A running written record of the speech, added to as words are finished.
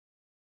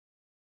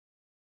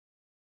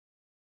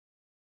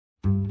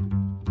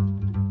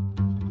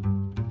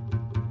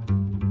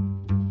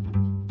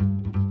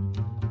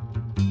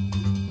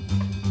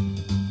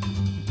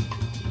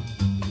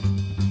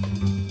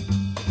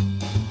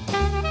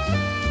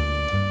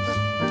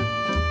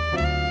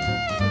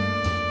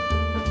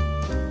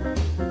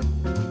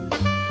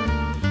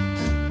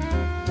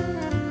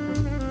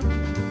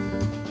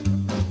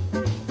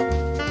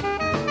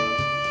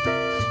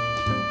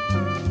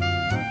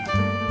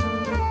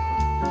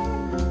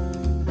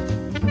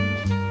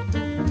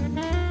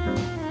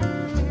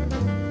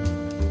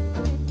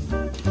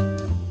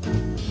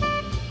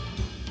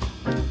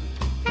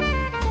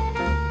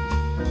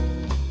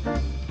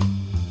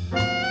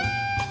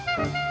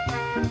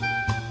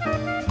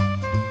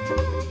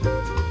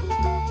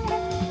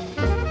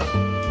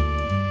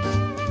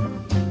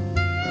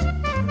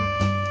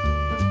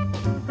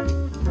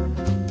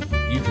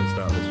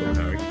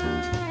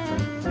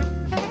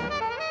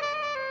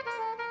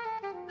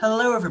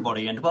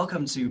everybody, and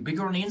welcome to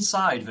Bigger on the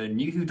Inside, the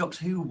New Who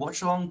Doctor Who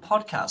Watch-Along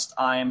podcast.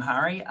 I am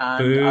Harry,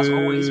 and as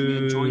always, we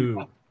are joined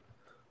by...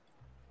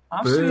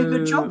 I'm doing a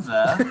good job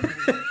there.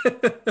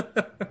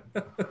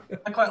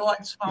 I quite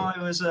liked how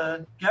I was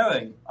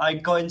going. I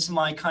got into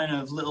my kind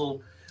of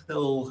little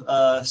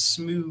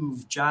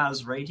smooth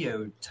jazz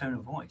radio tone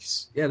of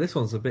voice. Yeah, this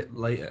one's a bit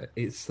later.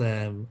 It's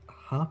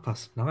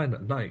 9:30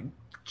 at night.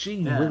 Gee,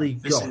 Yeah, Willy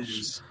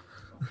gosh.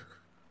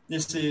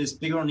 This is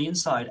Bigger on the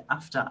Inside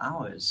after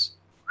hours.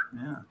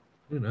 Yeah.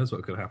 Who knows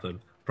what could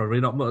happen? Probably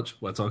not much.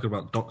 We're talking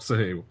about Doctor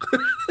Who.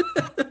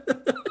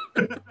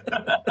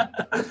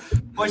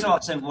 Point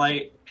out something,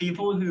 like,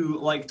 people who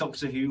like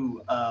Doctor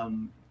Who,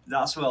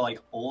 that's where,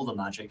 like, all the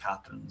magic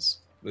happens.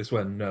 This is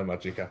where no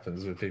magic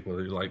happens with people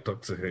who like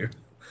Doctor Who.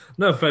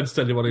 No offense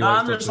to anyone who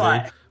I'm likes just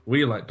Doctor Who.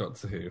 We like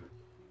Doctor Who.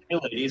 Hey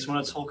ladies,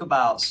 want to talk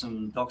about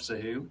some Doctor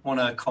Who? Want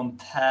to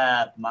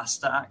compare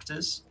master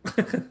actors?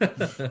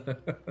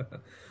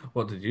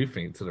 What did you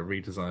think to the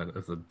redesign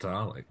of the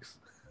Daleks?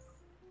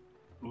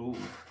 Ooh.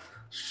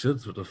 Should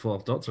the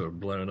Fourth Doctor have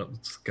blown up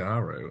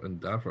Skaro and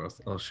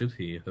Davros, or should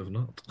he have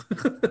not?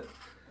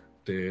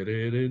 Want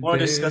to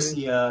discuss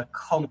the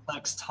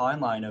complex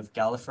timeline of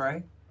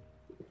Gallifrey?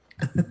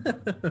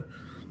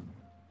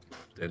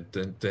 That's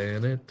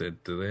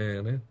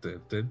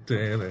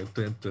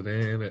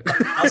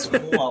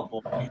Fallout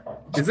Boy.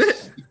 Is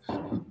it?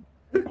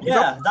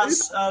 Yeah,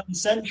 that's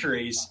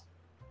Centuries.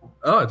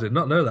 Oh, I did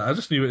not know that. I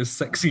just knew it was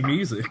sexy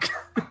music.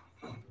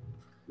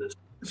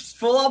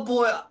 Fallout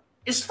Boy.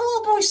 Is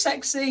Fallout Boy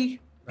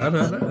sexy? I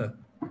don't know.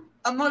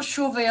 I'm not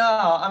sure they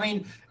are. I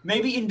mean,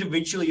 maybe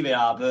individually they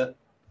are, but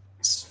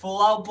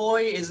Fallout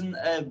Boy isn't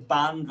a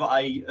band that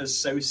I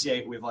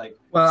associate with, like,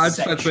 well, I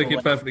just had to make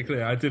it perfectly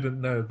clear. I didn't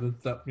know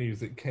that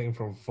music came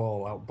from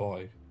Fallout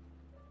Boy.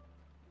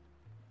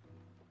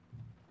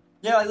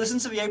 Yeah, like, listen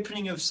to the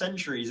opening of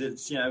Centuries.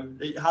 It's, you know,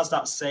 it has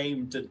that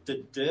same bit.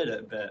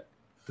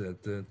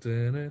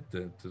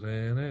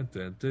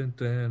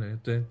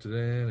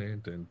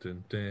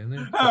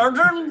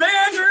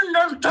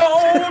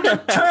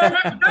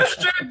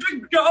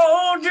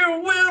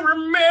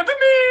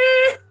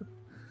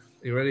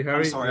 You ready, Harry?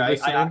 I'm sorry, I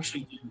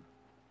actually didn't.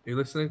 Are you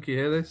listening? Can you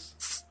hear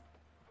this?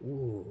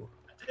 Ooh.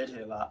 I did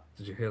hear that.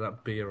 Did you hear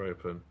that beer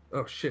open?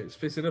 Oh shit, it's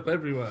fizzing up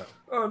everywhere.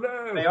 Oh no!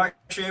 Are you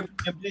actually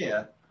opening a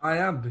beer? I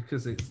am,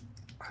 because it's...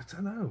 I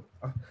don't know.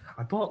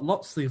 I bought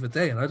lots the other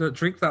day and I don't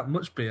drink that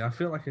much beer. I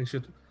feel like I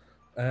should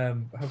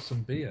have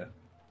some beer.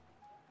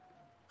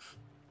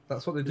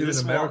 That's what they do in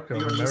America.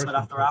 You're American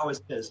after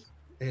hours is.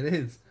 It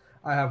is.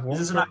 I have one.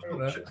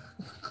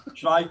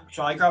 Should I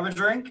grab a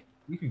drink?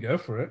 You can go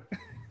for it.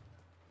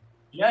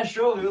 Yeah,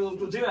 sure. We'll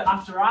do it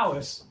after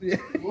hours. Yeah.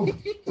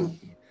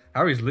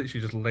 Harry's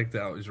literally just legged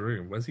it out of his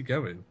room. Where's he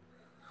going?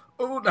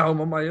 Oh, now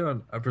I'm on my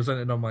own. I'm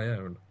presenting on my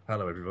own.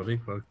 Hello, everybody.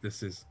 Well,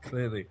 this is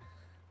clearly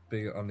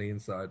Bigger on the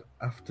Inside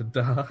After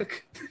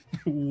Dark.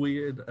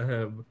 Weird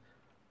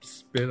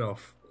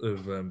spin-off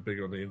of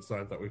Bigger on the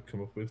Inside that we've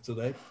come up with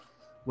today,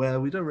 where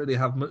we don't really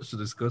have much to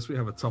discuss. We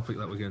have a topic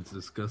that we're going to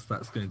discuss.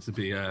 That's going to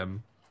be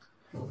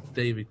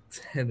David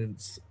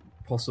Tennant's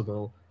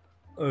possible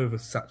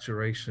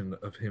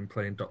oversaturation of him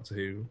playing Doctor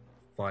Who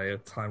via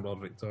Time Lord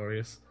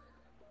Victorious.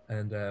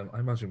 And I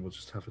imagine we'll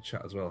just have a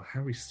chat as well.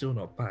 Harry's still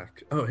not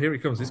back. Oh, here he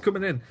comes. He's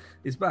coming in.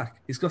 He's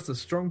back. He's got a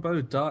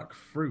Strongbow Dark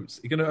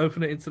Fruits. You going to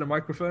open it into the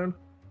microphone?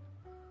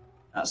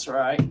 That's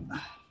right.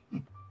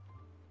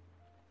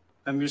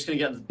 I'm just going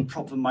to get the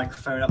proper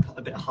microphone up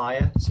a bit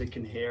higher so you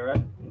can hear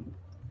it.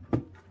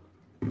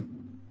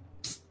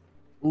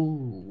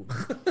 Ooh.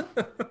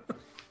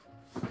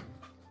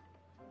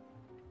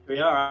 We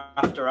are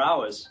after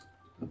hours.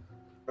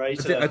 Right?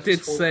 I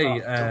did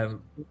say...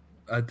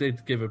 I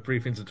did give a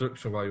brief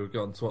introduction while you were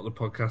going to what the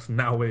podcast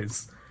now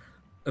is.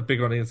 A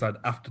Bigger on the Inside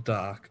After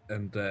Dark.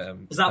 And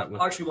is that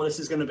actually what this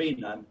is going to be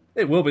then?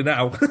 It will be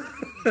now.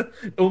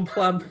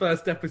 Unplanned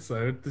first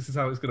episode. This is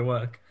how it's going to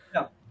work.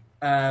 Yeah.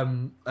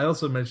 I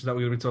also mentioned that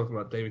we're going to be talking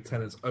about David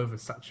Tennant's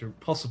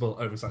possible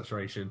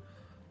oversaturation.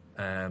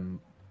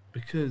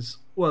 Because,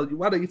 well,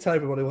 why don't you tell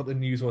everybody what the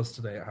news was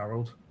today,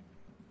 Harold?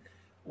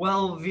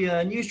 Well,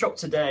 the news dropped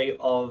today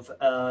of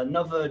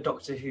another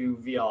Doctor Who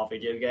VR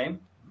video game.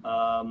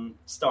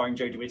 Starring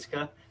Jodie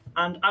Whittaker,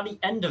 and at the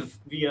end of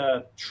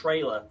the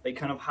trailer, they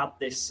kind of had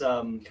this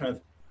kind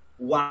of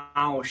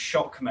wow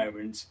shock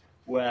moment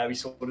where we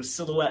saw the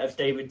silhouette of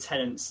David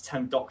Tennant's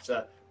 10th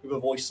Doctor with a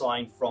voice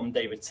line from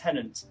David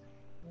Tennant.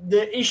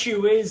 The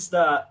issue is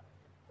that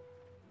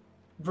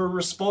the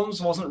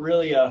response wasn't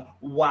really a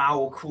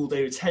wow, cool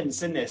David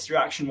Tennant's in this. The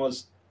reaction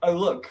was, oh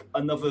look,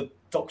 another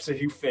Doctor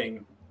Who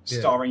thing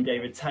starring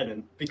David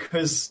Tennant,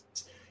 because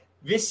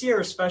this year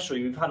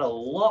especially, we've had a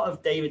lot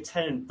of David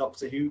Tennant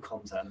Doctor Who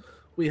content.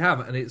 We have,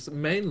 and it's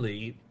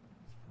mainly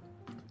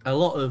a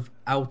lot of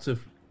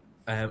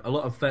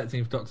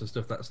 13th Doctor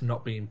stuff that's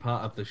not been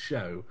part of the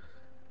show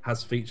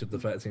has featured the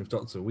 13th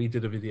Doctor. We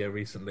did a video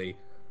recently.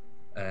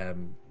 I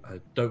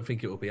don't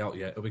think it will be out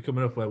yet. It'll be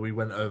coming up where we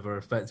went over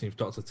a 13th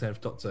Doctor,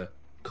 10th Doctor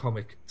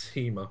comic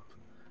team up.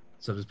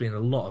 So there's been a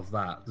lot of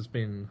that. There's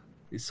been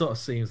it sort of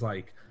seems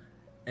like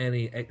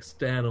any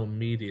external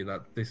media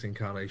that this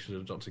incarnation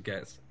of Doctor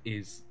gets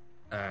is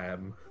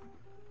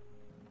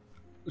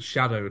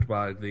shadowed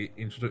by the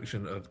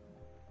reintroduction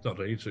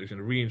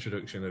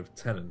of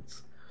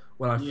Tennant.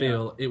 When I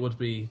feel it would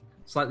be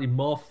slightly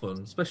more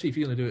fun, especially if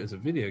you're going to do it as a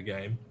video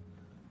game,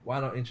 why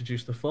not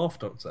introduce the Fourth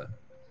Doctor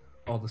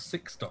or the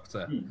Sixth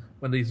Doctor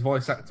when these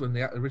when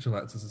the original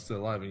actors are still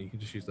alive and you can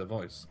just use their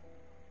voice?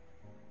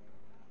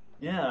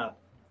 Yeah,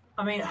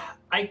 I mean,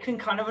 I can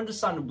kind of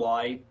understand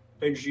why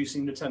they're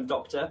introducing the 10th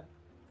Doctor.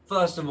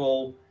 First of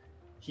all,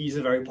 he's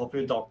a very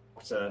popular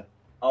Doctor.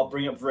 I'll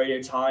bring up the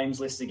Radio Times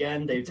list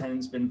again. David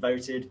Tennant's been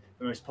voted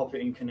the most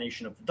popular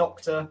incarnation of the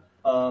Doctor.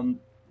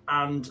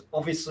 And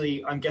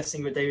obviously, I'm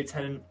guessing that David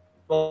Tennant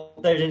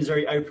is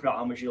very open about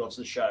how much he loves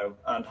the show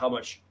and how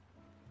much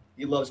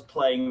he loves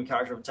playing the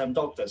character of the 10th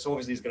Doctor. So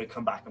obviously, he's going to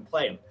come back and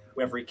play him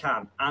wherever he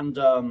can. And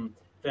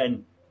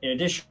then, in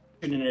addition,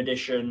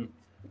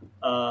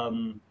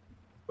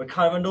 we're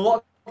kind of under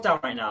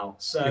lockdown right now.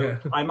 So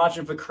I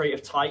imagine for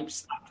creative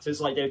types,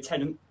 actors like David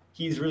Tennant,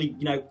 he's really,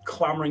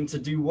 clamoring to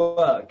do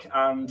work,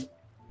 and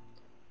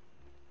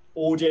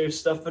audio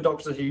stuff for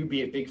Doctor Who,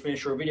 be it Big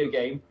Finish or a video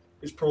game,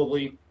 is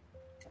probably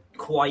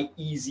quite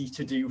easy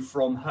to do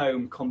from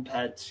home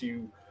compared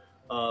to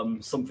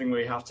something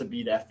where you have to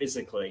be there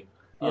physically.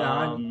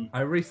 Yeah,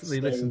 I recently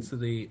listened to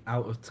the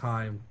Out of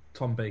Time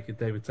Tom Baker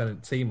David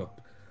Tennant team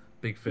up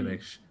Big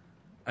Finish,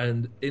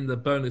 and in the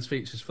bonus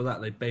features for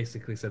that, they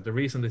basically said the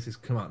reason this has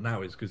come out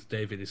now is because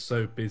David is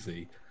so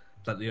busy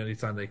that the only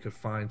time they could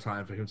find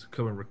time for him to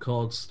come and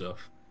record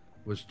stuff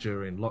was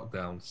during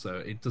lockdown. So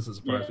it doesn't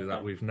surprise me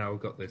that we've now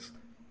got this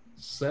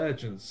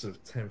surgence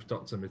of 10th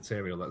Doctor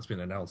material that's been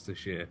announced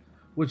this year.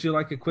 Would you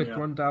like a quick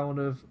rundown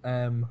of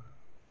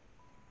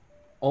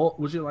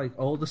would you like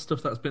all the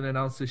stuff that's been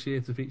announced this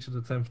year to feature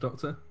the 10th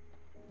Doctor?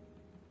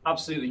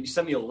 Absolutely. You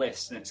sent me a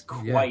list and it's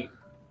quite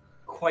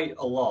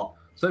a lot.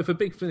 So for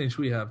Big Finish,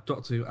 we have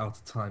Doctor Who Out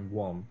of Time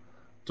 1,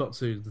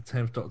 Doctor Who The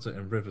 10th Doctor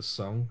and River's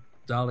Song,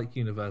 Dalek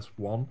Universe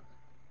 1,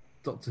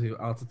 Doctor Who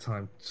Out of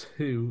Time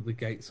 2, The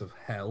Gates of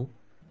Hell,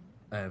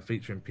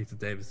 featuring Peter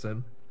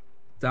Davison,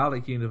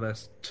 Dalek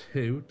Universe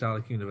 2,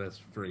 Dalek Universe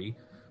 3,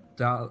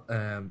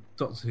 Doctor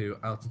Who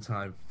Out of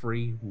Time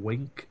 3,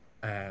 Wink,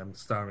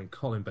 starring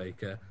Colin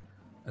Baker,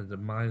 and The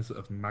Minds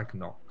of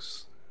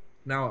Magnox.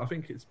 Now, I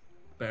think it's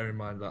bear in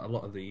mind that a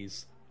lot of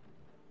these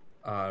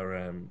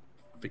are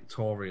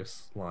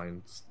Victorious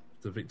lines,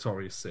 the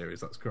Victorious series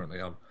that's currently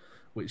on,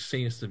 which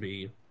seems to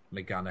be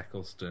McGann,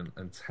 Eccleston,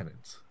 and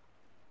Tennant.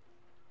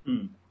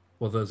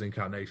 Well, those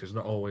incarnations,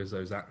 not always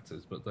those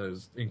actors, but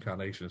those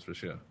incarnations for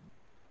sure.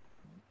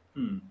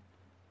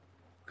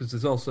 Because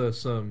there's also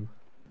some...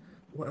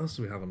 What else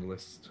do we have on the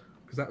list?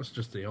 Because that was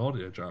just the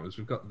audio dramas.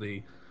 We've got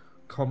the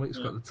comics,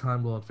 we've got the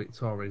Time Lord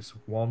Victorious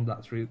 1,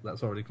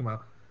 that's already come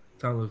out.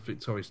 Time Lord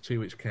Victorious 2,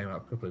 which came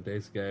out a couple of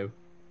days ago.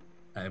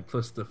 And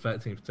plus the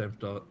 13th 10th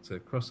Doctor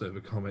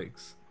crossover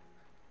comics.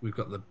 We've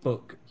got the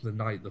book, The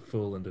Night, the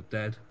Fool, and the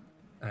Dead.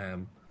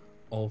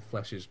 All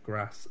Flesh is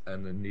Grass,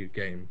 and a new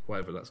game,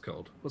 whatever that's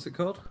called. What's it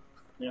called?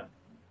 Yeah.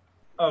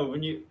 Oh,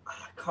 I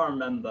can't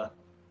remember.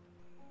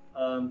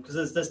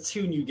 Because there's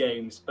two new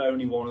games, but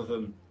only one of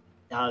them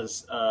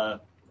has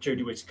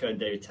Jodie Whittaker and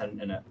David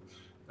Tennant in it.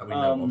 That we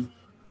know of.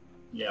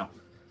 Yeah.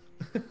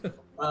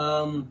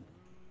 And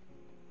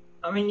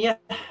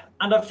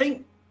I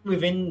think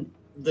within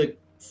the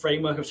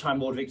framework of Time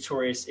Lord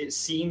Victorious, it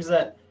seems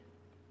that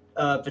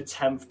the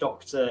 10th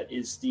Doctor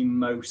is the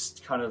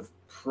most kind of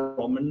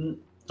prominent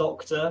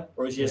Doctor,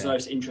 or is he has the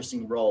most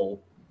interesting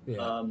role.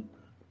 I'm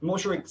not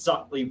sure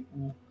exactly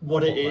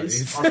what it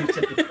is.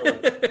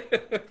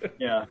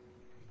 Yeah,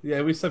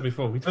 we said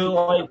before, we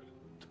don't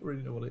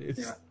really know what it is.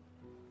 Yeah.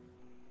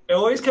 It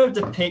always kind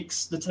of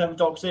depicts the 10th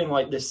Doctor in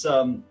like this,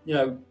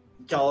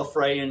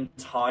 Gallifreyan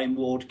Time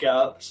Lord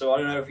get-up. So I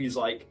don't know if he's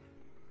like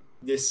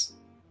this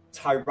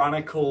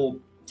tyrannical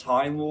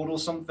Time Lord or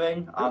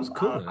something. That's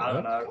cool. I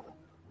don't know.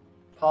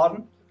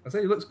 Pardon? I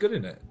say he looks good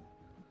in it.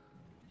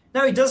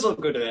 No, he does look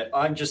good at it.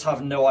 I just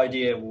have no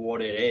idea what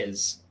it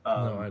is.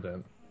 No, I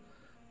don't.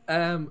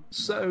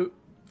 So,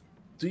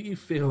 do you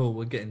feel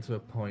we're getting to a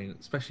point,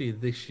 especially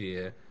this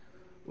year,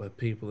 where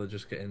people are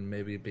just getting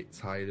maybe a bit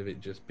tired of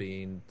it just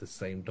being the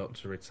same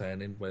Doctor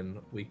returning, when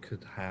we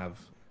could have...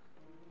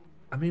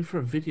 I mean, for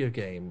a video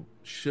game,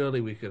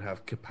 surely we could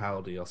have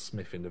Capaldi or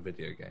Smith in the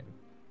video game.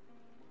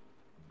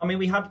 I mean,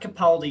 we had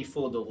Capaldi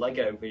for the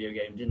Lego video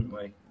game, didn't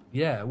we?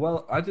 Yeah,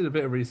 well, I did a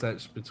bit of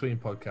research between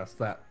podcasts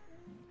that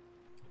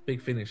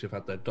Big Finish have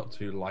had their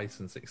Doctor Who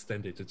license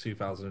extended to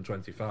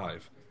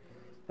 2025.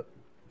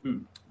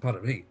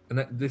 Pardon me.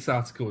 And this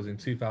article was in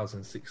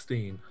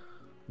 2016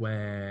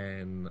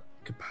 when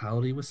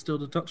Capaldi was still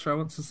the Doctor, I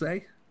want to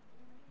say.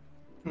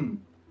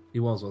 He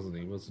wasn't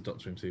he? He was the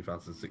Doctor in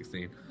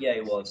 2016. Yeah,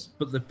 he was.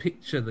 But the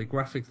picture, the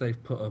graphic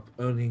they've put up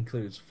only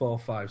includes 4,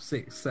 5,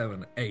 6,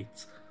 7,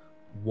 8,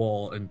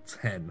 War, and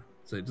 10.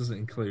 So it doesn't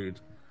include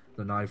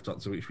the Ninth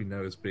Doctor, which we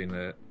know has been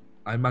a...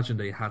 I imagine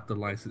they had the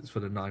license for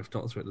the Ninth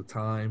Doctor at the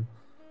time,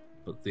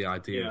 but the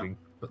idea of...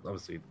 But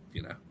obviously,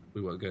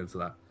 we won't go into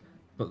that.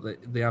 But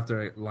they have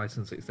their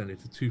license extended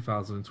to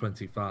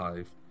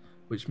 2025,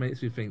 which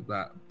makes me think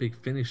that Big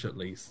Finish at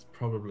least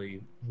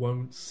probably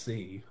won't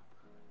see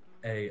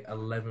a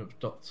 11th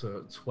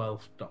Doctor,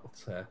 12th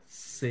Doctor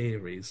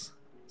series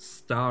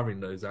starring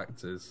those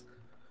actors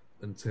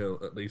until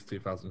at least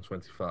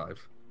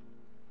 2025.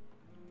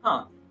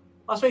 Huh.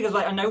 That's because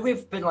I know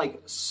we've been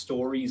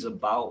stories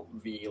about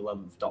the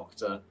 11th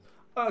Doctor.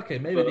 Okay,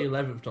 maybe the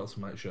 11th Doctor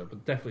might show,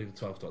 but definitely the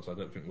 12th Doctor I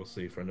don't think we'll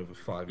see for another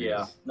 5 years.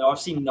 Yeah. No, I've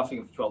seen nothing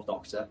of the 12th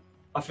Doctor.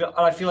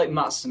 I feel like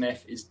Matt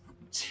Smith is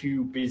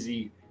too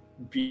busy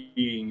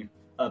being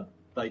a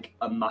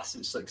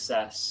massive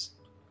success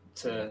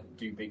to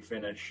do Big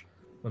Finish.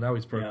 Well, now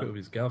he's broke up with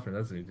his girlfriend,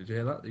 hasn't he? Did you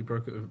hear that? He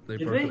broke up. They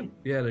Did broke he? up.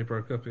 Yeah, they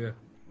broke up. Yeah.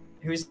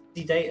 Who is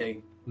he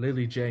dating?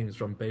 Lily James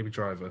from Baby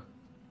Driver.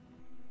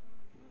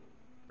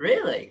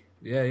 Really?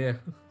 Yeah.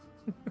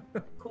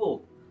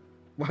 Cool.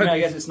 Why I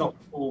guess it's not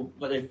cool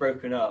that they've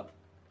broken up.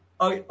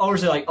 Or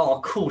is it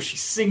oh, cool,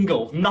 she's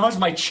single. Now's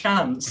my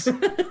chance.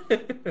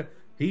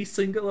 He's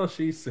single or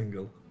she's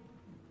single?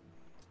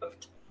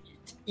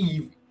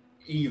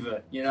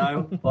 Either,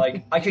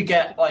 I could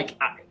get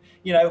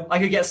I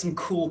could get some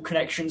cool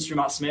connections through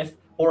Matt Smith,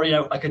 or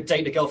I could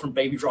date the girl from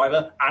Baby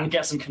Driver and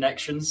get some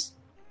connections.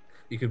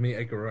 You could meet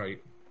Edgar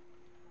Wright.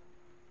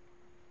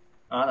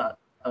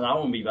 And that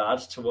wouldn't be bad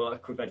to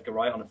work with Edgar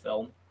Wright on a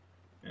film.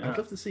 Yeah. I'd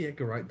love to see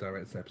Edgar Wright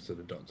direct an episode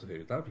of Doctor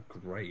Who. That'd be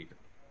great.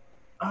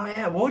 Oh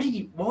yeah, what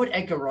would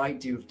Edgar Wright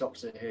do with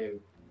Doctor Who?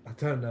 I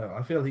don't know.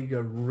 I feel he'd go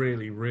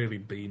really, really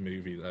B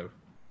movie though.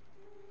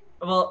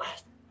 Well,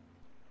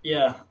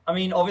 yeah. I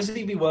mean, obviously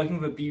he'd be working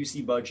with a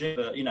BBC budget,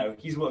 but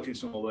he's worked with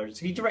small budgets.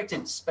 He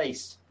directed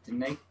Spaced,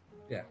 didn't he?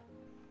 Yeah.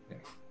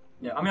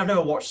 Yeah. I mean, I've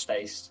never watched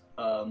Spaced.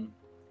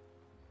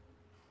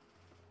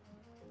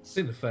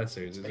 In the first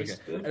series, it's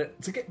okay.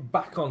 To get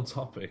back on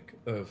topic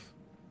of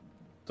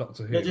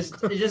Doctor Who, it's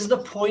just the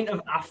point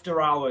of After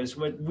Hours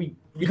when we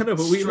but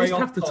we at least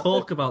have to topic.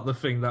 talk about the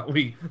thing that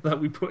we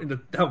put in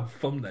the damn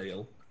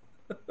thumbnail.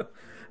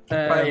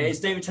 Right, it's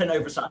David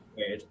Tennant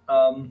oversaturated.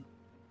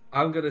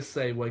 I'm gonna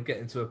say we're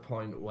getting to a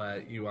point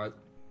where you are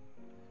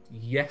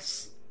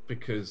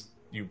because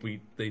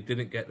they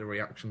didn't get the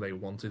reaction they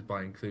wanted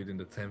by including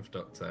the 10th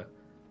Doctor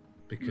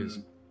because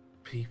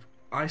people.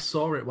 I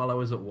saw it while I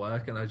was at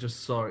work, and I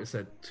just saw it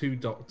said 2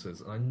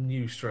 Doctors, and I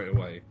knew straight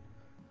away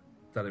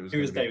that it was.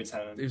 David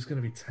Tennant. It was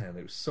going to be 10.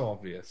 It was so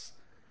obvious.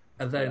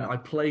 And then I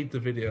played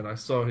the video, and I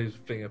saw his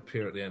thing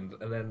appear at the end.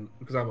 And then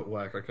because I'm at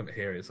work, I couldn't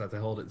hear it, so I had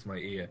to hold it to my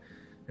ear.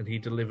 And he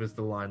delivers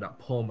the line that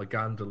Paul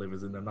McGann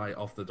delivers in The Night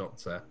of the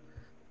Doctor.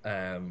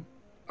 I'm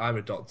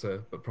a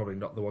doctor, but probably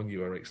not the one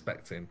you were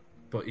expecting.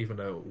 But even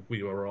though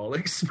we were all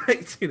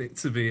expecting it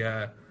to be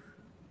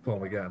Paul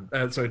McGann,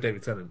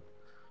 David Tennant.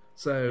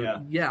 So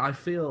I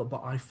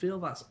feel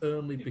that's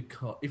only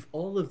because if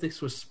all of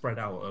this was spread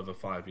out over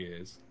 5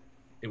 years,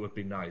 it would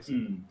be nice.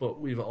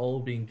 But we've all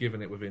been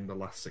given it within the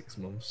last 6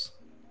 months.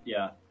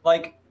 Yeah,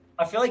 I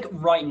feel like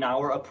right now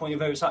we're at a point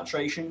of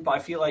oversaturation, but I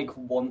feel like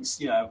once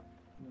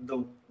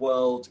the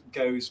world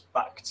goes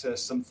back to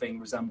something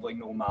resembling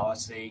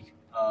normality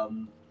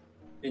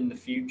in the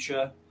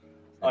future,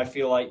 I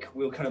feel like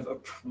we'll kind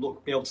of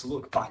be able to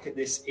look back at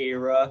this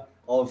era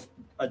of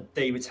a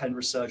David Tennant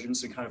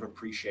resurgence and kind of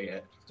appreciate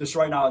it. Just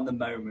right now in the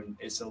moment,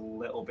 it's a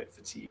little bit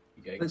fatiguing.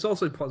 It's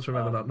also important to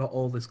remember that not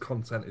all this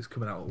content is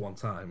coming out at one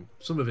time.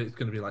 Some of it's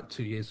going to be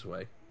 2 years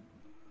away.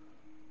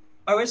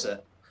 Oh, is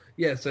it?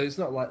 Yeah, so it's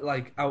not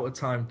like Out of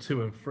Time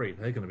 2 and 3.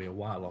 They're going to be a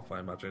while off, I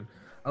imagine.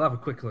 I'll have a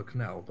quick look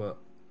now, but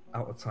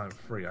Out of Time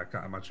 3, I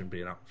can't imagine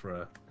being out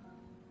for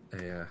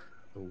a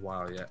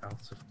while yet.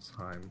 Out of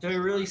Time. Do we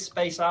really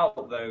space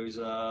out those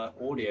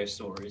audio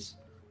stories?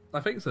 I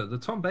think so. The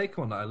Tom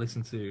Baker one that I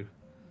listened to,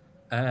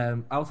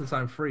 Out of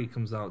Time 3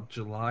 comes out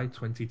July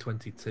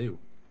 2022.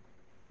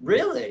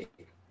 Really?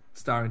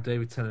 Starring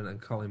David Tennant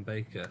and Colin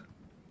Baker.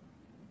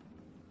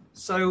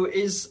 So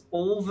is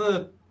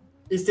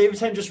David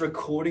Tennant just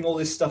recording all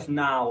this stuff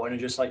now and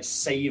just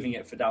saving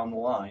it for down the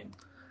line?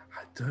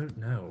 I don't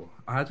know.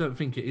 I don't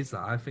think it is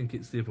that. I think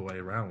it's the other way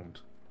around.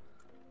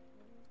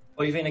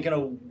 Or you think they're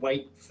going to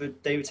wait for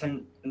David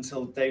Tennant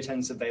until David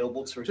Tennant's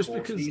available to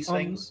record these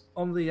things?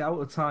 On the Out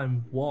of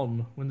Time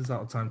 1, when does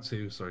Out of Time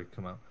 2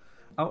 come out?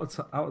 Out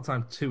of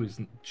Time 2 is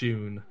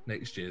June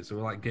next year, so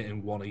we're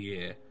getting one a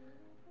year.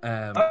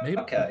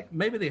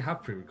 Maybe they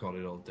have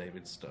pre-recorded all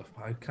David's stuff,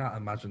 but I can't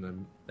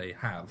imagine they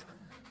have.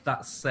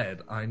 That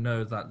said, I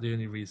know that the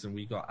only reason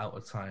we got Out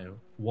of Time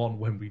 1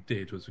 when we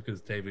did was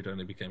because David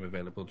only became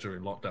available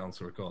during lockdown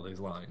to record his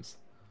lines.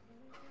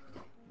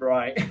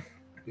 Right.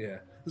 Yeah.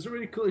 It's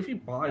really cool if you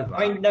buy that.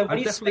 I mean, no,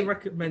 I definitely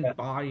recommend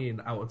buying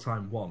Out of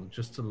Time 1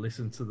 just to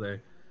listen to the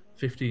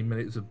 15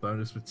 minutes of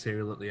bonus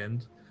material at the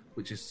end,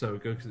 which is so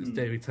good because it's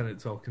David Tennant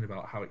talking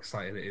about how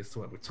excited it is to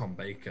work with Tom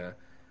Baker.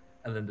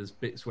 And then there's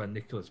bits where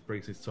Nicholas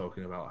Briggs is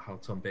talking about how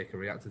Tom Baker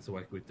reacted to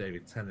working with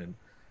David Tennant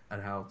and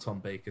how Tom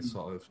Baker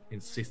sort of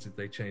insisted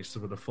they change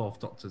some of the Fourth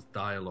Doctor's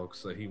dialogue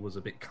so he was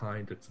a bit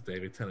kinder to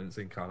David Tennant's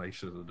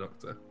incarnation of the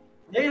Doctor.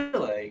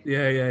 Really?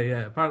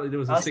 Yeah. Apparently there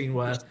was a That's scene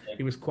where interesting.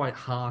 he was quite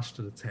harsh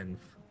to the 10th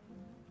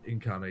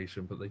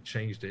incarnation, but they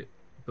changed it.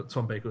 But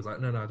Tom Baker was like,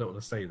 no, I don't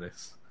want to say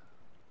this.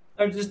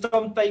 Oh, does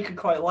Tom Baker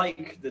quite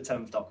like the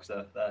 10th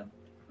Doctor then?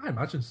 I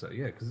imagine so,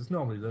 yeah, because it's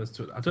normally those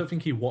two. I don't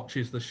think he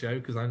watches the show,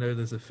 because I know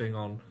there's a thing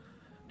on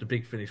the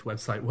Big Finish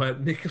website where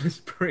Nicholas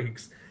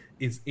Briggs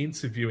is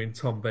interviewing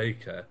Tom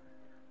Baker,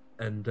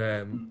 and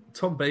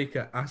Tom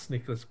Baker asked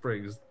Nicholas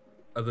Briggs,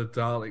 "Are the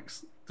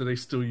Daleks? Do they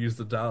still use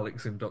the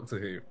Daleks in Doctor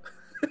Who?"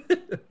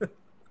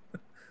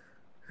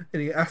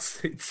 And he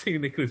asked it to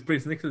Nicholas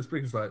Briggs. Nicholas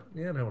Briggs is like,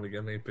 "Yeah, no one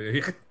again,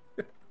 maybe."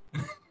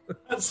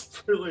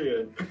 That's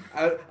brilliant.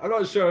 I'm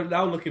not sure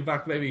now. Looking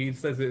back, maybe he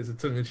says it as a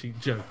tongue-in-cheek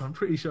joke. I'm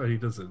pretty sure he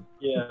doesn't.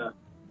 Yeah.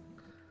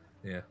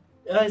 Yeah.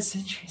 That's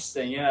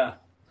interesting, yeah.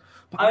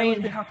 But I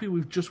would be happy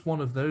with just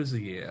one of those a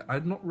year.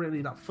 I'm not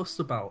really that fussed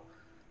about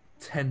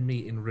 10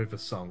 meeting River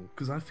Song,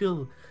 because I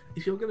feel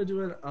if you're going to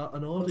do an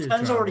audio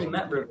Ten's drama already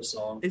met River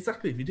Song.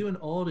 Exactly. If you do an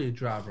audio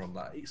drama on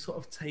that, it sort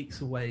of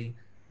takes away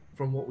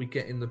from what we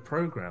get in the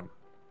programme.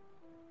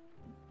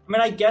 I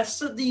mean, I guess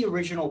that the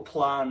original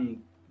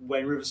plan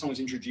when River Song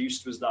was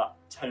introduced was that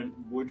Tennant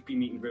would be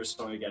meeting River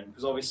Song again,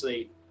 because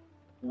obviously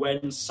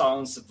when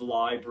Silence of the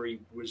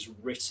Library was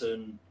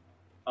written,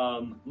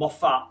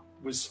 Moffat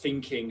was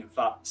thinking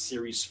that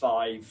Series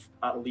 5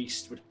 at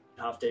least would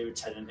have David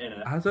Tennant in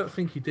it. I don't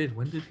think he did.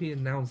 When did he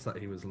announce that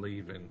he was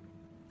leaving?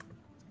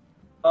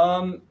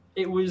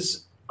 It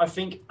was, I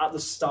think, at the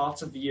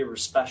start of the year of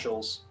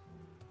specials.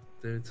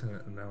 David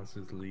Tennant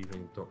announces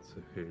leaving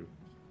Doctor Who.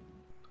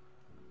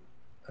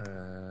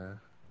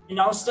 He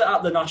announced it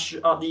at the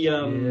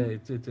yeah, he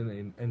did, didn't he?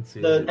 In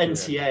NTA, the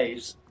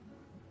NTAs.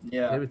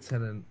 Yeah. David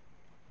Tennant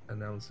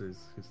announces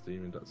his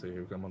leaving Doctor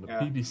Who. I'm on the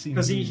BBC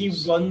because he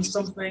won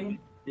something.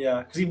 Yeah,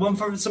 because he won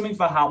something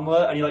for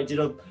Hamlet, and he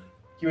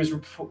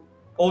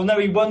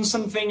won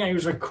something, and he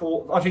was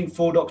I think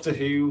for Doctor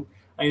Who,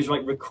 and he was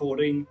like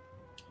recording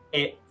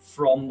it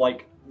from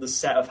like the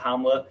set of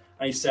Hamlet,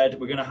 and he said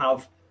we're gonna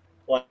have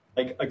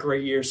like a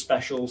great year of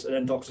specials, and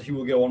then Doctor Who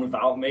will go on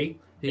without me.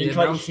 He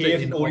announced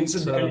it in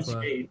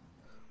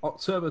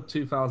October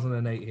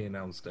 2008. He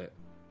announced it.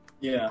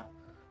 Yeah.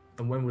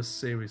 And when was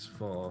Series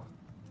 4?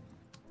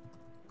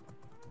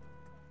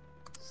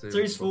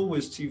 Series 4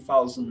 was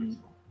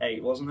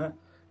 2008, wasn't it?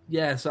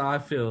 Yeah, so I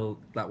feel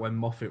that when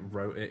Moffat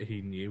wrote it,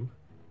 he knew.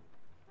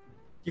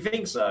 You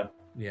think so?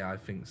 Yeah, I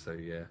think so,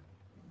 yeah.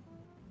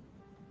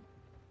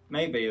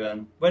 Maybe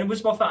then. When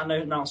was Moffat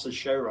announced as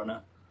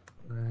showrunner?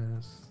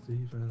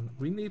 Stephen.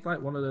 We need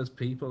like one of those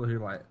people who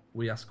like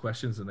we ask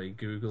questions and they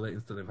Google it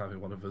instead of having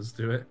one of us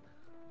do it.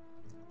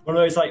 One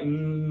of those like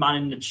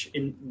man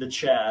in the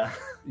chair.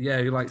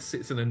 Yeah, who like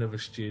sits in another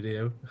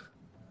studio.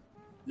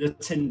 The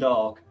Tin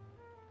Dog.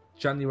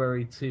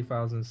 January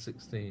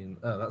 2016.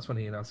 Oh, that's when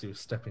he announced he was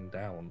stepping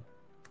down.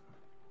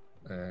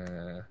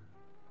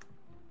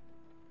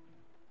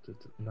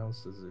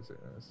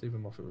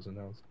 Stephen Moffat was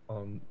announced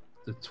on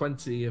the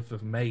 20th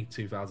of May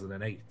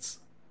 2008.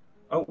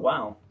 Oh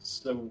wow!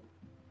 So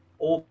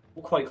all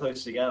quite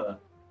close together.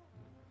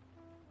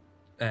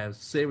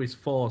 Series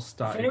 4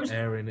 started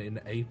airing in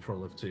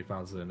April of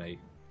 2008.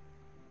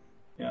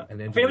 Yeah, I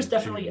think it was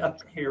definitely a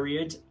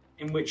period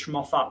in which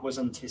Moffat was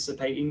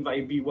anticipating that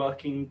he'd be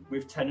working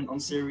with Tennant on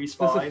Series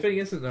 5. There's a thing,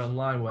 isn't there,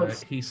 online where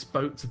he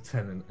spoke to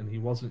Tennant and he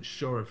wasn't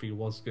sure if he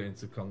was going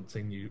to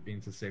continue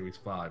into Series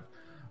 5.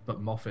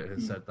 But Moffat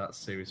had said that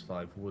Series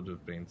 5 would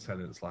have been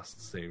Tennant's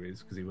last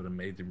series because he would have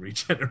made him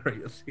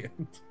regenerate at the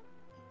end.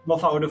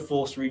 Moffat would have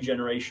forced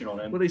regeneration on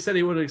him. Well, he said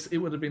it would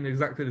have been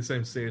exactly the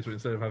same series, but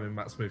instead of having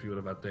Matt Smith, he would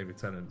have had David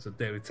Tennant. So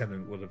David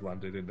Tennant would have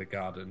landed in the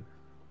garden.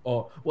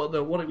 Or, well,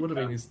 no, what it would have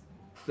been is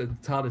the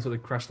TARDIS would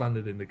have crash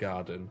landed in the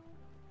garden,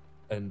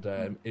 and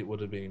it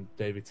would have been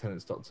David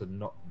Tennant's Doctor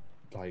not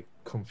like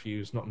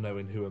confused, not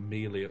knowing who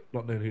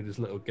this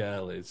little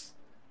girl is.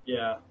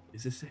 Yeah.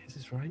 Is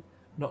this right?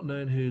 Not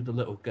knowing who the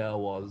little girl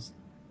was,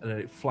 and then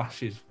it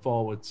flashes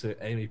forward to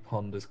Amy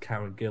Pond as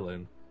Karen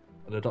Gillan,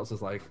 and the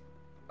Doctor's like,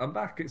 I'm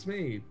back, it's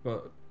me,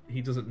 but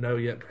he doesn't know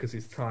yet because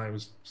his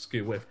time's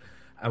skewed with.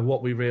 And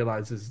what we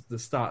realise is the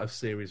start of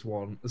Series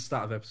 1, the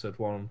start of Episode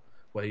 1,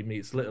 where he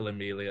meets little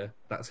Amelia,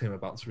 that's him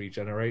about to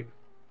regenerate.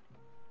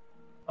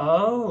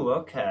 Oh,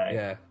 okay.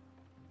 Yeah.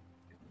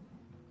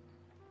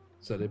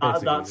 So they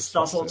basically that's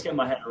all to get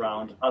my head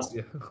around.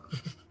 Yeah.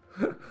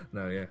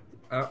 No, yeah.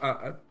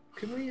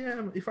 Can we?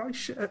 If I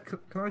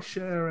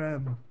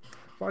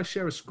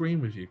share a screen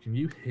with you, can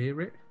you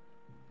hear it?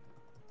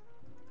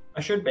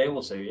 I should be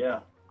able to. Yeah.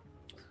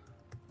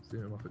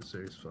 Doing him off at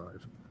Series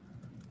 5.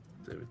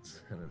 David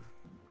Tennant.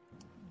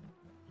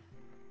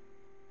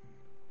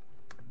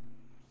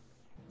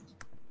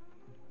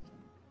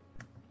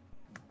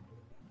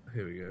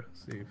 Here we go.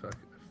 See if I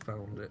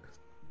found it.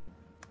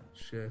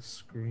 Share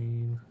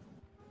screen.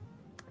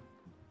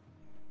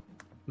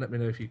 Let me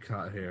know if you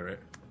can't hear it.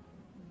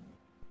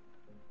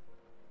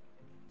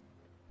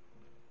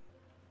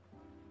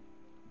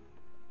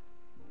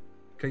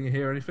 Can you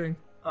hear anything?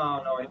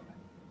 Oh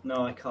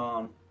no, I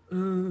can't.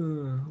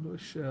 I'm gonna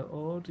share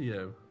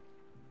audio.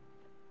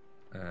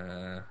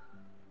 Remote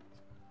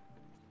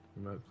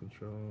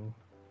control.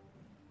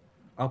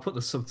 I'll put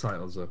the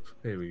subtitles up.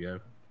 Here we go.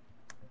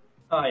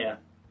 Oh yeah.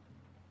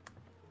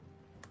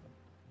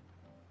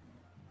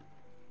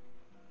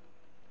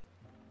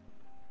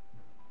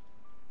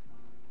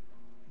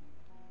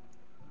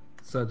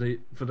 So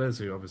for those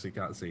who obviously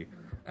can't see,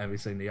 we're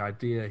saying the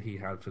idea he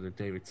had for the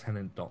David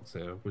Tennant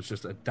Doctor was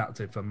just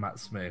adapted for Matt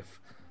Smith.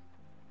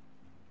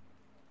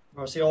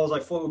 Obviously, I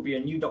thought it would be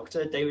a new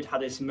Doctor. David had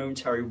this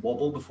momentary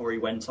wobble before he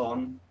went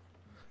on.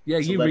 Yeah,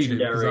 It's a you read it.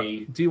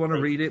 legendary- Do you want to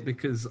read it?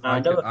 Because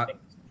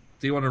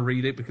do you want to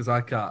read it? Because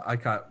I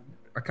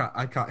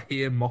can't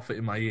hear Moffat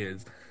in my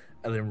ears,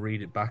 and then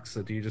read it back.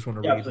 So do you just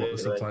want to read what the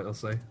subtitles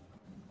say?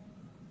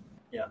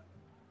 Yeah.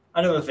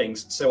 And other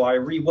things. So I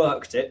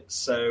reworked it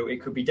so it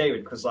could be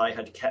David because I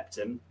had kept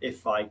him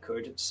if I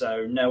could.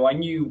 So no, I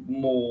knew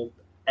more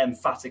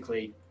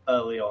emphatically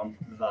early on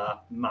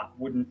that Matt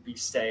wouldn't be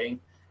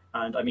staying.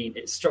 And I mean,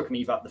 it struck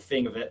me that the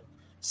thing of it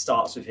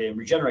starts with him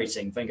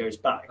regenerating, then goes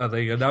back. Oh, there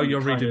you go. Now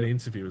you're reading the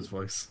interviewer's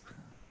voice.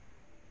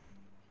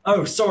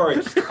 Oh, sorry.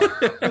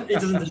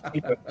 It doesn't.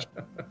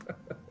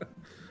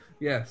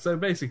 Yeah, so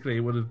basically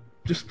it would have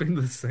just been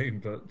the same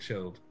but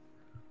chilled.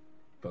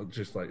 But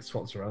just like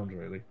swaps around,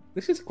 really.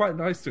 This is quite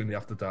nice doing the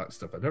After Dark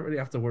stuff. I don't really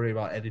have to worry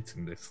about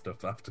editing this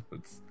stuff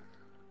afterwards.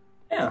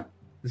 Yeah.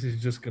 This is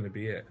just going to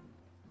be it.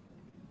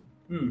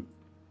 Hmm.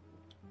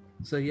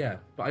 So yeah,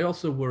 but I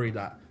also worry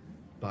that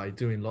by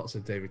doing lots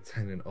of David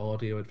Tennant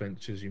audio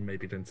adventures, you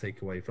maybe then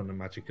take away from the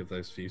magic of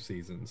those few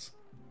seasons.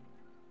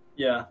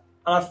 Yeah.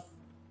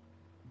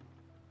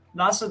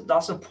 That's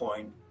a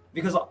point.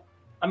 Because,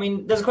 I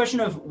mean, there's a question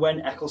of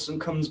when Eccleston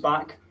comes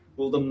back,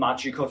 will the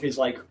magic of his,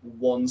 like,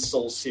 one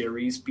sole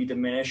series be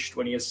diminished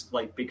when he has,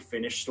 like, Big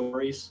Finish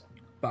stories?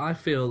 But I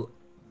feel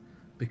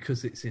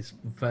because it's his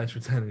first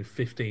return in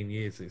 15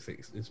 years,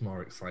 it's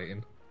more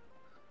exciting.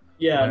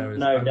 Yeah,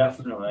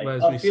 definitely.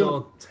 Whereas we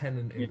saw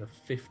Tennant in the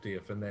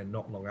 50th, and then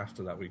not long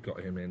after that, we got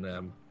him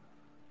in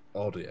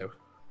audio.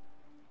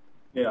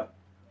 Yeah.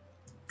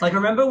 Like, I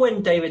remember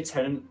when David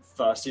Tennant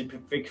first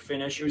did Big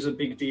Finish, it was a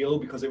big deal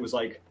because it was,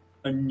 like,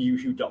 a new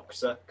Who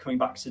Doctor coming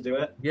back to do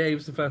it. Yeah, he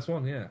was the first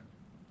one, yeah.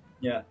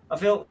 Yeah. I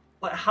feel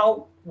like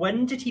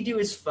when did he do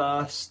his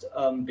first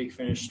Big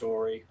Finish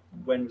story?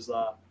 When was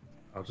that?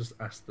 I'll just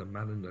ask the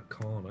man in the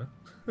corner.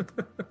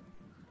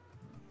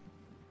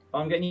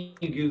 I'm getting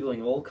you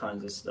Googling all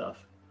kinds of stuff.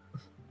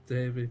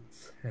 David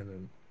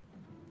Tennant.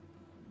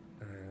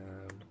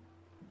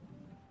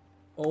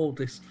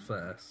 Oldest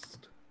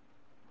first.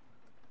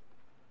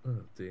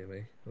 Oh, dear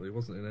me. Well, he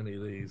wasn't in any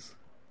of these.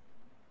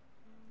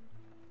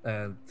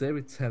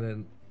 David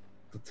Tennant,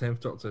 The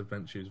 10th Doctor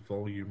Adventures,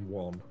 Volume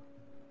 1.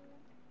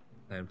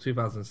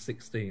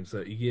 2016,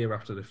 so a year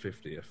after the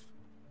 50th.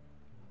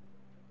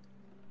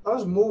 That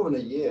was more than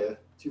a year,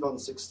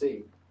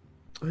 2016.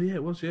 Oh, yeah,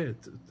 it was, 3 years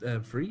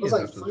after. It was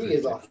like 3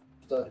 years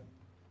after.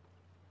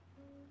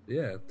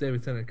 Yeah,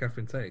 David Tennant and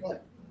Catherine Tate. Yeah.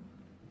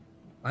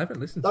 I haven't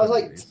listened to that. That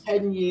was like these.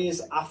 10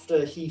 years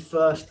after he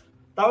first...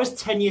 That was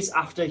 10 years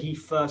after he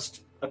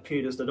first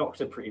appeared as the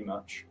Doctor, pretty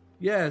much.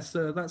 Yeah,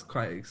 so that's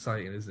quite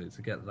exciting, isn't it,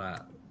 to get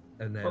that?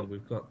 And then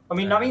we've got... I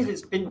mean, that means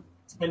it's been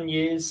 10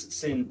 years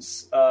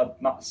since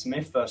Matt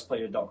Smith first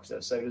played a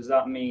Doctor, so does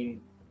that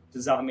mean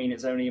it's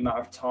only a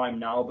matter of time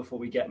now before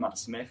we get Matt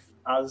Smith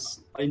as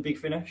in Big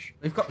Finish?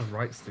 They've got the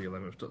rights to the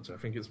 11th Doctor. I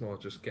think it's more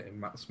just getting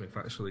Matt Smith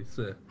actually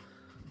to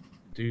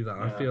do that.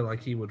 Yeah. I feel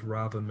like he would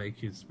rather make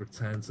his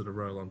return to the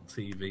role on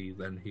TV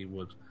than he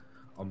would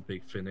on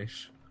Big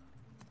Finish.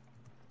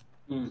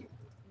 Mm.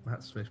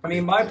 Matt Smith. I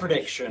mean, my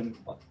prediction,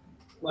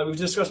 like we've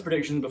discussed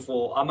predictions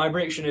before, my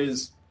prediction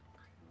is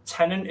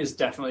Tennant is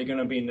definitely going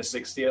to be in the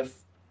 60th.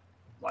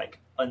 Like,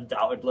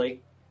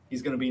 undoubtedly.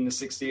 He's going to be in the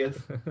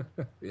 60th.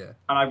 Yeah.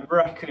 And I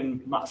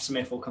reckon Matt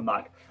Smith will come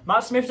back.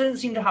 Matt Smith doesn't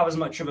seem to have as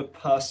much of a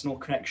personal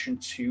connection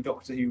to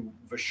Doctor Who,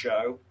 the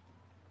show.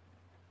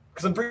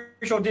 Because I'm pretty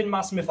sure, didn't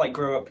Matt Smith, like,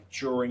 grow up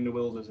during the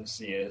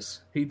Wilderness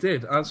years? He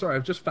did. I'm sorry,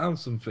 I've just found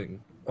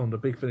something on the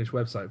Big Finish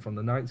website from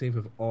the 19th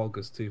of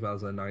August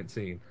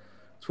 2019.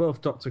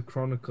 12th Doctor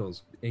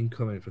Chronicles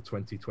incoming for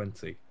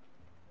 2020.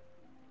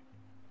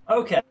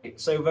 Okay,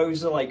 so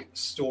those are like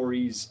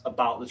stories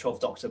about the 12th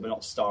Doctor, but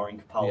not starring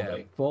Capaldi.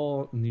 Yeah,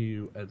 4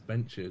 new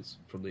adventures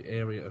from the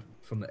era of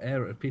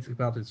Peter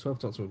Capaldi's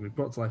 12th Doctor will be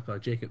brought to life by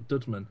Jacob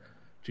Dudman,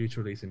 due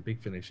to release in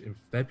Big Finish in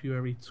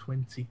February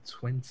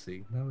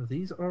 2020. Now, are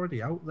these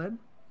already out then?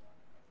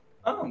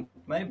 Oh,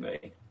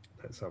 maybe.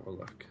 Let's have a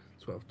look.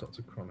 12th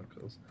Doctor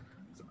Chronicles.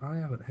 I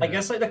haven't heard. I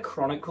guess like the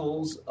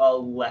Chronicles are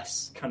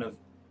less kind of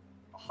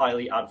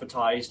highly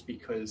advertised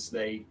because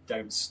they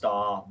don't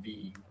star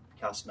the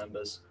cast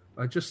members.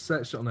 I just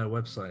searched it on their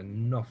website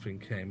and nothing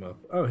came up.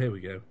 Oh, here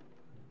we go.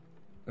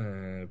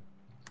 12th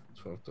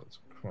Doctor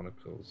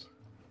Chronicles.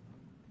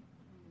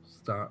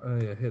 Oh,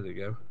 yeah, here they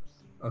go.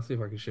 I'll see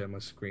if I can share my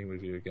screen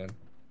with you again.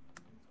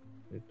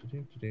 I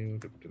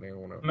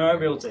might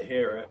be able to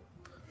hear it.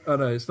 Oh,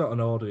 no, it's not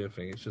an audio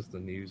thing. It's just the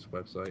news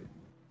website.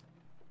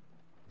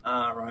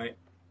 Ah, right.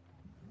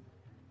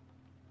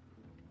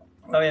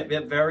 Oh yeah,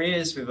 there he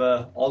is with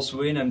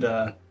Oswin and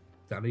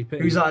Danny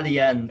Pink. who's that at the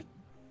end?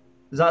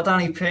 Is that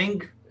Danny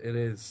Pink? It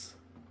is.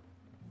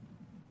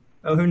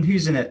 Oh, and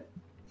who's in it?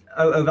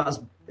 Oh,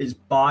 is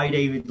by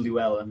David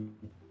Llewellyn.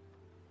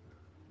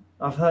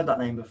 I've heard that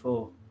name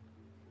before.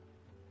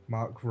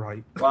 Mark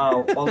Wright.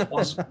 Wow,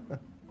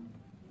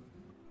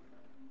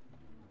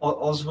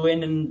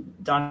 Oswin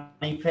and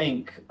Danny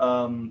Pink.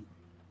 Are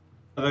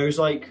those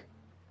like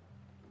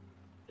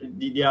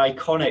the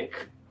iconic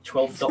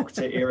 12th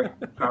Doctor era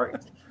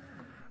characters?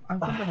 I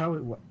wonder how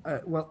it works.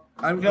 Well,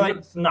 I feel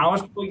like now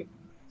is probably.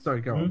 Sorry,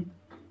 go on.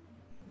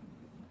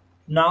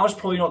 Now is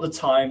probably not the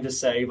time to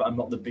say that I'm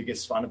not the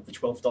biggest fan of the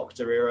 12th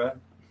Doctor era.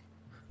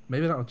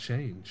 Maybe that'll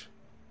change.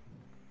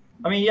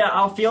 I mean, yeah,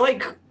 I feel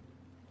like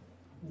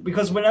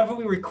because whenever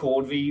we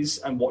record these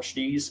and watch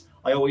these,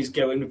 I always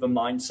go in with the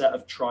mindset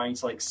of trying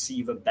to like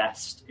see the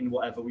best in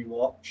whatever we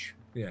watch.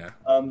 Yeah.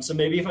 So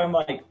maybe if I'm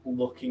like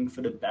looking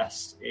for the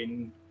best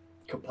in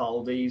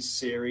Capaldi's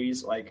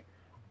series, like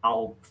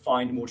I'll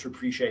find more to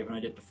appreciate than I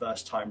did the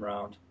first time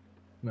round.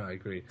 No, I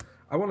agree.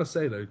 I want to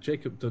say though,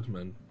 Jacob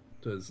Dudman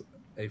does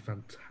a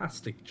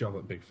fantastic job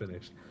at Big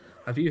Finish.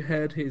 Have you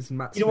heard his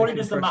Matt? You know what? He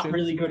Smith does impression? the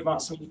really good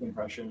Matt Smith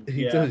impression.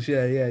 He does,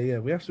 yeah.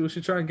 We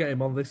should try and get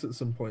him on this at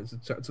some point to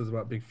chat to us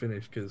about Big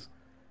Finish because.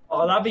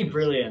 Oh, that'd be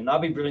brilliant.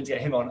 That'd be brilliant to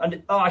get him on.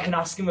 And I can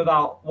ask him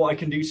about what I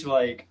can do to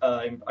like.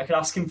 I can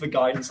ask him for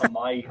guidance on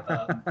my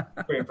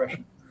great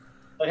impression.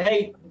 Like,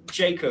 hey,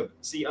 Jacob.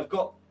 See, I've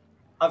got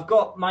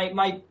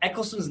my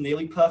Eccleston's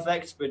nearly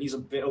perfect, but needs a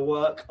bit of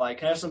work. Like,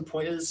 can I have some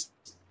pointers?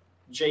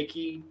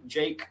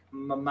 Jake,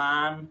 my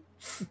man.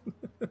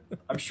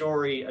 I'm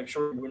sure he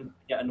wouldn't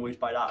get annoyed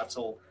by that at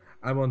all.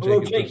 I'm on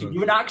Hello, Jacob. Jake.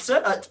 You an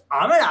actor?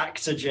 I'm an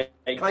actor, Jake.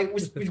 Like,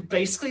 we're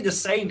basically the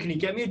same. Can you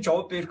get me a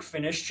job at Big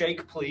Finish,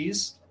 Jake,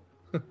 please?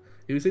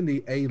 He was in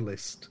the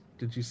A-list.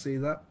 Did you see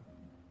that?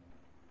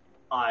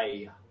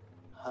 I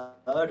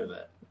heard of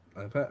it.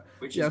 I've heard.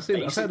 Which Yeah, is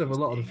I've heard of a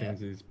lot of the basically things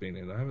he's been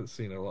in. I haven't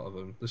seen a lot of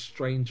them. The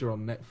Stranger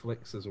on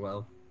Netflix as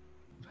well.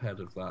 I've heard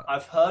of that.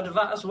 I've heard of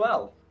that as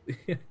well.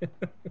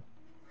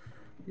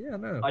 Yeah,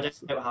 no. I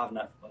don't have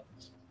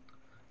Netflix.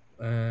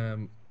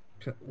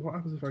 What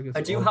happens if I get?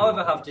 I do,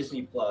 however, have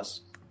Disney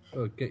Plus.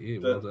 Oh, get you!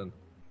 But- Well done.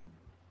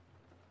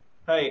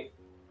 Hey,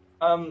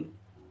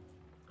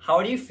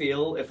 how do you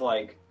feel if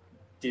like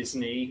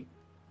Disney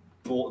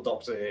bought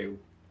Doctor Who?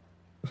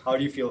 How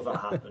do you feel if that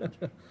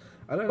happened?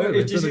 I don't know. If They've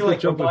done a Disney, good like,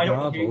 job with combine up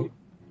Marvel. Who-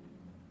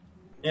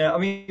 Yeah, I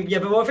mean, yeah,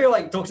 but I feel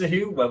like Doctor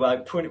Who, where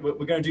we're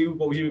going to do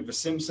what we do with The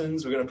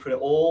Simpsons. We're going to put it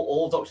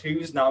all Doctor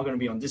Who's now going to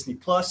be on Disney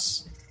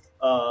Plus.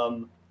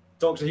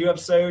 Doctor Who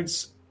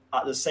episodes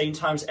at the same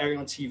time as airing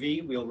on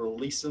TV, we'll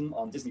release them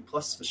on Disney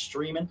Plus for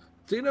streaming.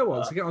 Do you know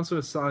what? To get onto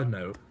a side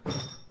note,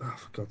 oh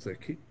for God's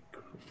sake, keep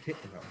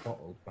hitting that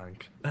bottle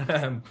bank.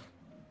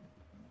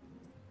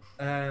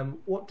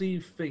 What do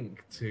you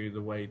think to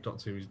the way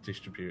Doctor Who is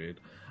distributed?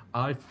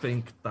 I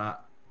think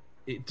that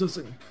it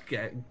doesn't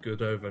get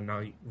good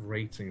overnight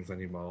ratings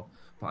anymore,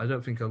 but I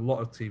don't think a lot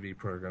of TV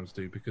programs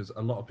do because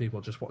a lot of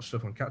people just watch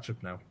stuff on catch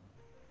up now.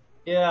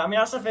 Yeah, I mean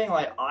that's the thing.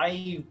 Like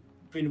I've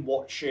been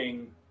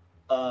watching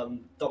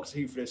Doctor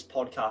Who for this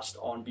podcast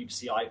on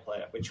BBC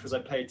iPlayer, which because I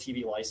pay a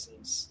TV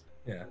license,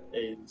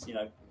 is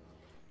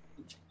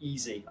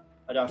easy.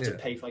 I don't have to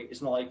pay for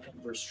it's not like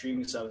paying for a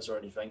streaming service or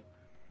anything.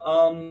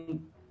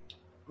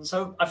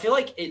 So I feel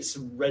like it's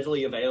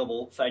readily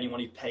available for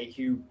anyone who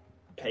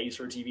pays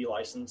for a TV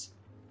license.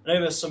 I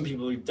know there's some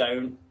people who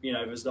don't.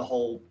 There's the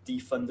whole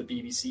defund the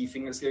BBC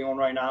thing that's going on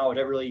right now. I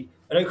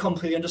don't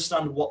completely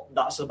understand what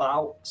that's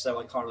about, so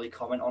I can't really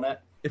comment on it.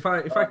 If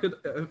I could,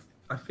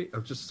 I think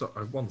I've just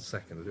 1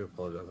 second. I do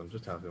apologise. I'm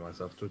just helping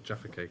myself to a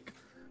Jaffa cake.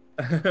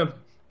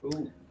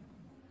 Ooh.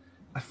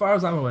 As far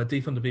as I'm aware,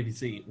 defund the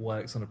BBC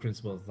works on the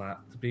principle that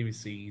the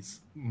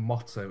BBC's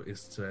motto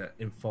is to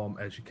inform,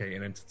 educate,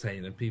 and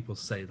entertain, and people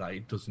say that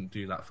it doesn't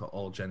do that for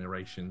all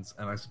generations.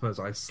 And I suppose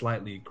I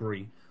slightly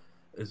agree,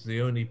 as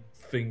the only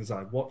things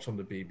I watch on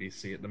the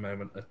BBC at the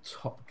moment are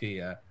Top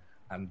Gear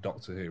and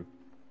Doctor Who.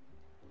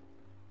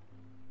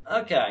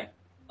 Okay.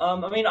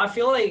 I mean, I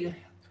feel like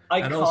I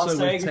and can't also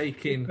say we're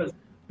taking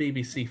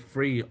BBC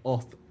Three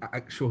off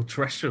actual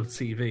terrestrial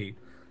TV.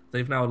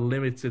 They've now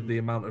limited the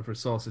amount of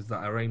resources that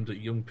are aimed at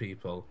young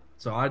people.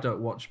 So I don't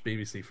watch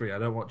BBC Three. I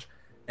don't watch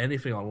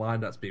anything online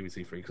that's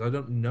BBC Three because I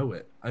don't know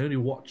it. I only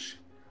watch.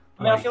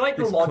 I mean, I feel like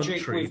the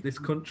logic with... This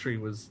country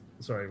was...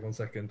 Sorry, 1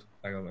 second.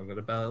 Hang on, I'm going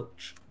to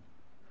belch.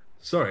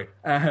 Sorry.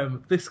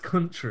 This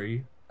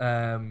country,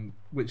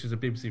 which is a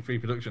BBC Three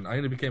production, I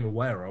only became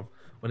aware of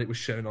when it was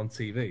shown on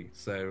TV.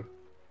 So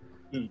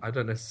I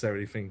don't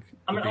necessarily think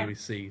the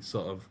BBC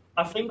sort of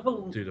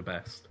do the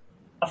best.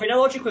 I think the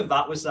logic with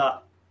that was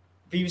that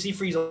BBC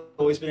Three's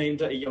always been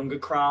aimed at a younger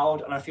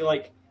crowd, and I feel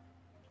like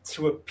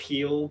to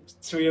appeal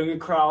to a younger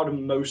crowd,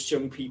 most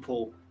young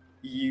people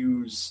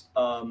use,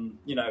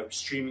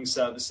 streaming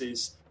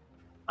services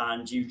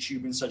and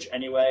YouTube and such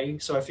anyway.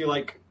 So I feel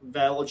like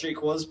their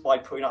logic was by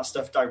putting that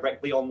stuff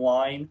directly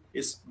online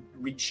is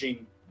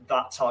reaching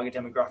that target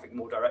demographic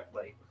more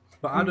directly.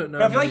 But I don't know.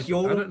 I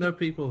don't know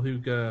people who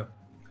go,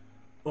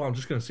 well, I'm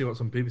just going to see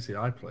what's on BBC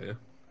iPlayer.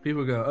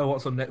 People go, oh,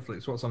 what's on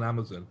Netflix? What's on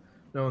Amazon?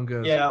 No one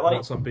goes, Yeah, like,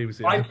 what's on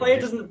BBC iPlayer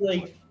doesn't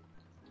like.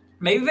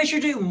 Maybe they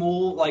should do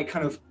more like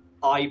kind of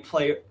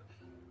iPlayer.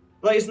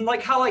 Like, isn't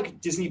like how like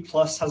Disney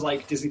Plus has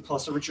like Disney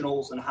Plus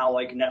originals and how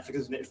like Netflix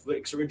has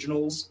Netflix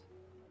originals.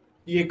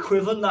 The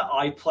equivalent that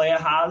iPlayer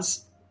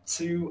has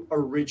to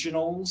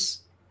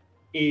originals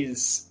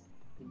is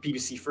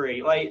BBC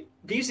Three. Like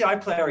BBC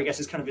iPlayer, I guess,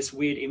 is kind of this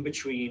weird in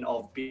between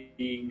of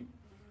being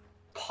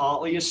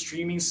partly a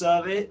streaming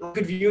service. I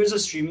could view it as a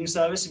streaming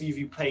service if you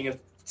view paying a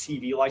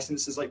TV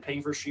license as like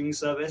paying for a streaming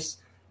service,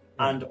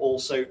 and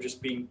also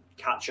just being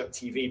catch-up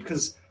TV,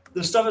 because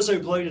the stuff that's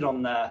uploaded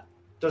on there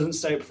doesn't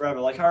stay up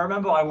forever. Like, I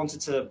remember I wanted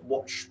to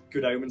watch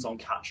Good Omens on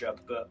catch-up,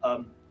 but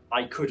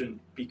I couldn't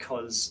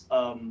because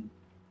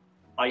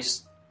I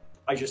just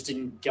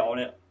didn't get on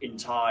it in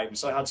time,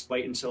 so I had to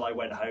wait until I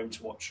went home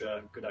to watch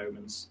Good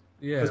Omens.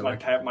 Yeah,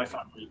 because my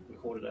family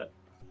recorded it.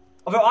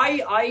 Although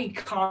I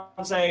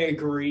can't say I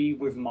agree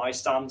with my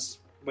stance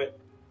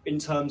in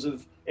terms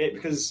of it,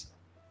 because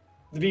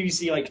the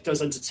BBC like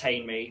does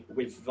entertain me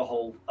with the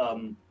whole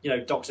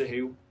Doctor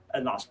Who,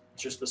 and that's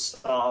just the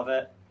start of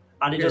it.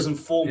 And it does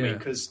inform me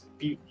because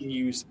BBC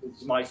News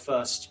is my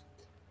first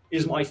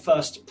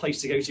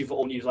place to go to for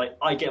all news. Like,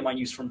 I get my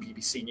news from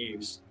BBC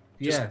News.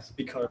 Yes,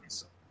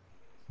 because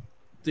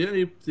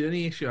the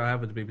only issue I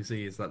have with the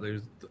BBC is that they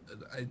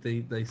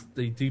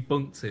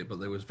debunked it, but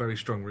there was very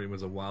strong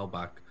rumours a while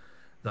back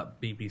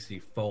that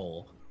BBC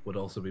 4 would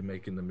also be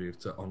making the move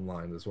to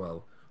online as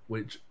well,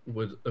 which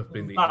would have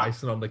been the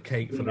icing on the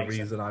cake for the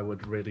reason I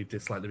would really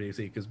dislike the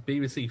BBC, because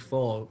BBC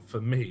 4 for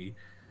me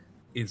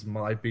is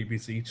my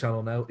BBC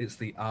channel now. It's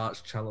the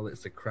arts channel,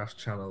 it's the crafts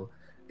channel.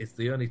 It's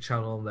the only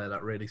channel on there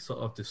that really sort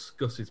of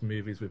discusses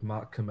movies with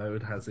Mark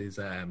Commode, has his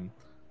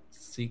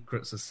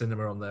Secrets of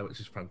Cinema on there, which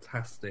is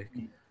fantastic.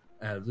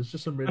 There's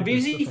just some really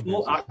BBC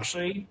 4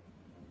 actually.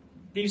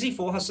 BBC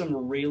 4 has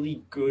some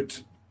really good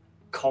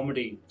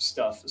comedy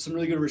stuff, some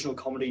really good original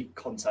comedy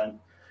content.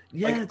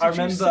 Yeah, like, I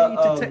remember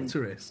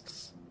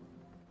Detectorists.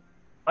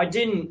 I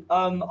didn't.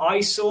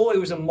 I saw it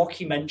was a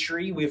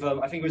mockumentary with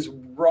I think it was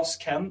Ross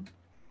Kemp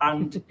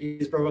and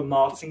his brother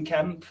Martin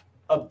Kemp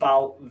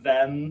about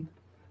them.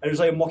 And it was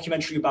like a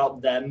mockumentary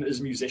about them as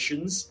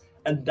musicians,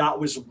 and that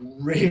was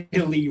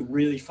really,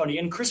 really funny.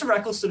 And Christopher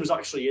Eccleston was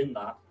actually in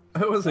that.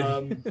 Oh, was he?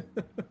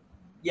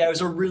 Yeah, it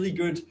was a really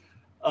good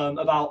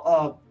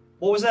about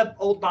what was that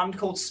old band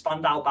called?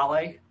 Spandau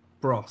Ballet.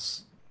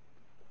 Bros.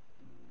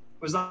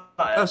 Was that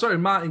it? Oh, sorry,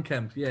 Martin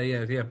Kemp.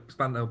 Yeah.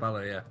 Spandau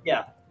Ballet.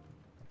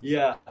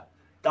 Yeah.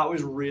 That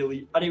was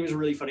really, and it was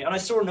really funny. And I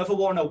saw another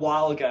one a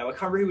while ago. I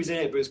can't remember who was in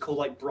it, but it was called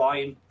like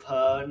Brian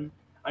Pern.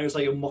 And it was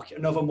like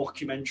another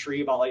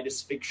mockumentary about like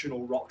this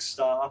fictional rock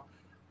star.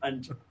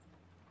 And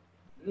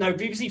no,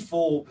 BBC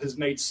 4 has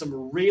made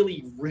some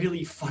really,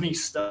 really funny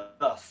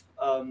stuff.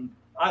 I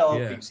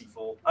love BBC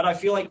 4. And I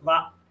feel like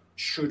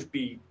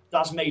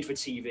that's made for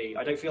TV.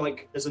 I don't feel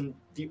like there's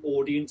the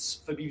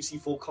audience for BBC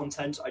 4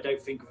 content. I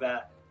don't think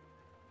they're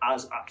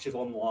as active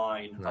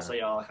online as they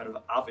are kind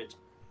of avid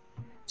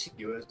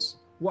viewers.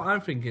 What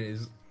I'm thinking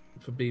is,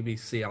 for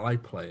BBC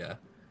iPlayer,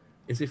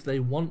 is if they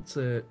want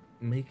to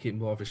make it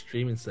more of a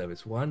streaming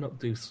service, why not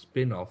do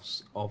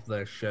spin-offs of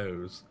their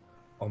shows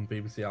on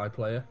BBC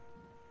iPlayer?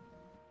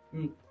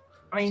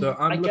 I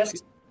mean,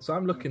 So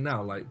I'm looking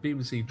now, like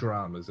BBC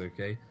dramas,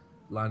 okay?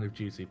 Line of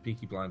Duty,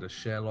 Peaky Blinders,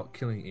 Sherlock,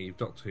 Killing Eve,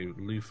 Doctor Who,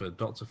 Luther,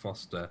 Dr.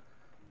 Foster,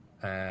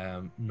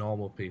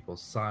 Normal People,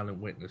 Silent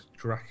Witness,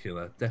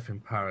 Dracula, Death in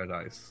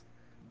Paradise,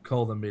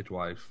 Call the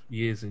Midwife,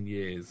 Years and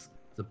Years,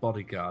 The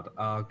Bodyguard,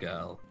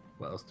 Argylle.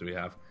 What else do we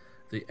have?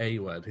 The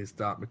A-Word, His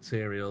Dark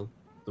Material,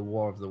 The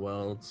War of the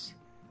Worlds,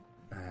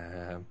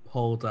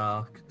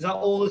 Poldark. Is that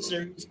all the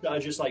series that are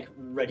just like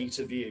ready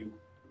to view?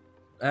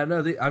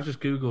 No, I've just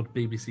googled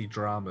BBC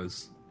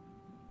dramas.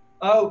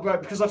 Oh,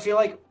 right, because I feel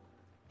like...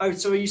 Oh,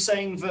 so are you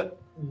saying that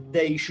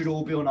they should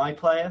all be on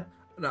iPlayer?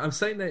 No, I'm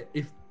saying that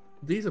if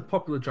these are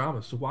popular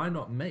dramas, so why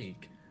not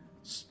make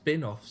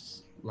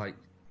spin-offs like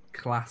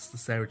Class, The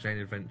Sarah Jane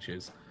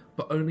Adventures,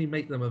 but only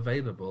make them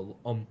available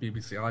on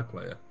BBC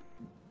iPlayer?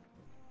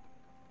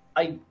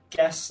 I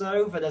guess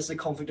so, but there's a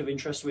conflict of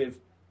interest with...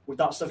 Would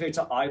that stuff go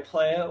to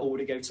iPlayer, or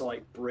would it go to,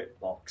 like,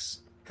 BritBox?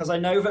 Because I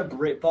know that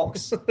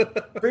BritBox...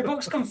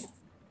 BritBox can...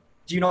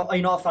 Are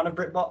you not a fan of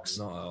BritBox?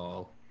 Not at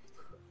all.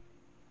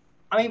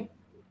 I mean...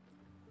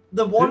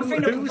 The one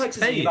thing that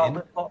perplexes me about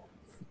BritBox...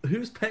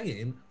 Who's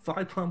paying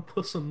 £5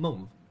 plus a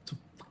month to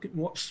fucking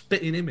watch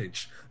Spitting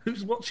Image?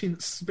 Who's watching...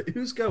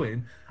 Who's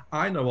going,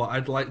 I know what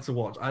I'd like to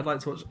watch. I'd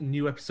like to watch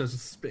new episodes of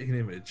Spitting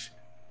Image.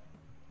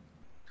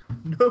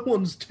 No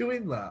one's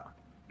doing that.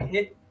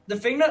 The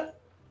thing that...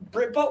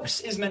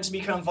 BritBox is meant to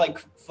be kind of like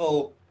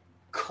for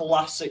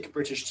classic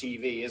British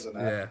TV, isn't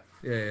it?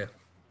 Yeah.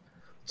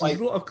 So like,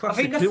 there's a lot of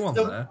classic Who on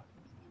there.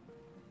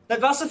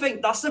 That's the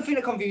thing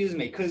that confuses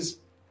me, because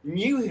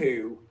New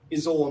Who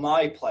is all on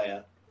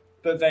iPlayer,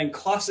 but then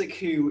classic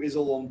Who is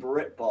all on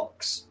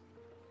BritBox.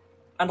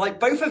 And like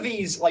both of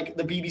these, like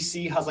the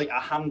BBC has like a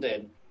hand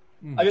in.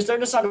 I just don't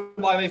understand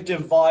why they've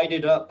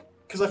divided up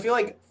because I feel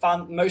like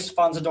most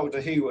fans of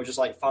Doctor Who are just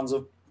like fans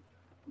of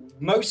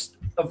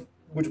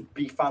would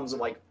be fans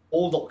of like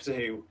all Doctor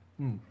Who.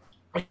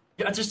 I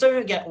just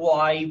don't get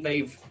why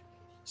they've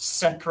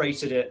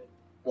separated it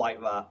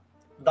like that.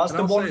 That's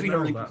the one thing that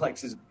really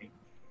perplexes me.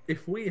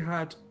 If we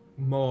had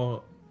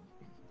more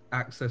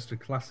access to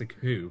Classic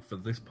Who for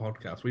this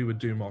podcast, we would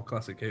do more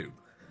Classic Who.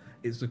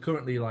 It's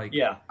currently like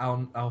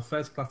our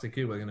first Classic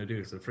Who we're going to do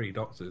is the Three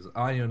Doctors.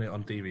 I own it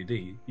on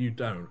DVD. You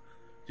don't.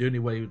 The only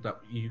way that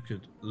you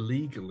could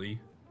legally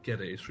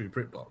get it is through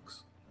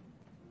BritBox.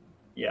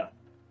 Yeah.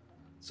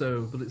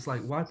 So, but it's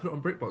like, why put it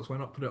on BritBox? Why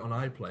not put it on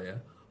iPlayer?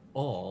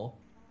 Or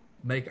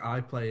make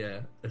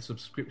iPlayer a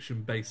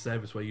subscription-based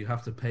service where you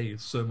have to pay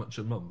so much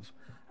a month,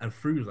 and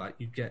through that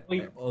you get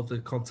all the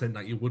content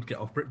that you would get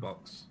off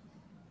BritBox.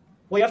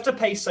 Well, you have to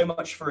pay so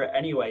much for it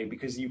anyway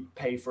because you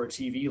pay for a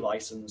TV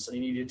license, and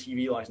you need a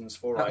TV license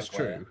for That's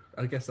iPlayer. True.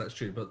 I guess that's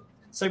true, but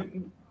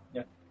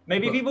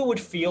maybe people would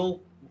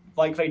feel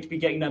like they'd be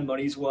getting their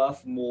money's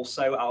worth more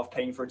so out of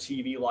paying for a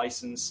TV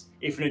license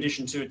if, in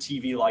addition to a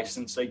TV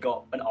license, they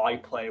got an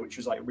iPlayer which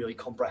was like really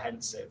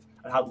comprehensive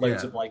and had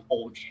loads of like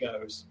old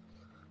shows.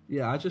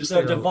 Yeah, I just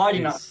so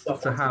dividing that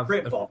stuff to have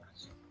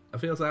BritBox. I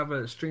feel to have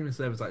a streaming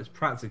service that is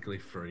practically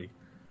free,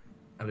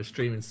 and a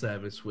streaming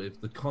service with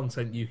the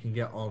content you can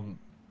get on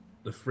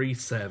the free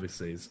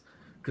services,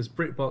 because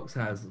BritBox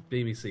has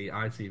BBC,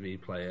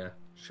 ITV Player,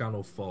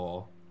 Channel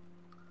 4,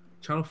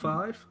 Channel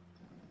 5.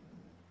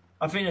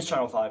 I think it's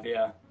Channel 5,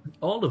 yeah.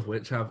 All of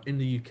which have, in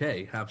the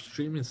UK, have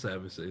streaming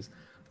services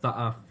that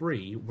are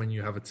free when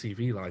you have a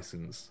TV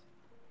license.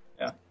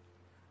 Yeah.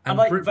 And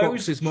like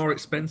BritBox is more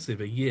expensive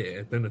a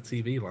year than a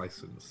TV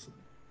license.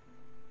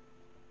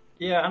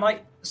 Yeah, and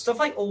like stuff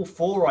like All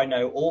 4, I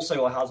know,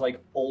 also has like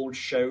old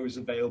shows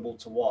available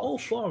to watch. All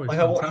 4 is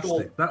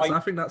fantastic. I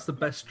think that's the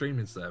best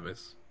streaming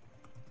service.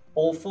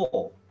 All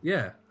 4?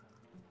 Yeah.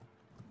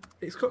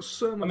 It's got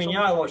so much... I mean,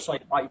 I watched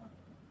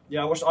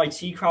I watched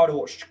IT Crowd. I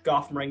watched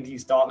Garth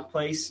Marenghi's Dark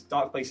Place.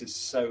 Dark Place is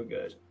so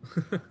good.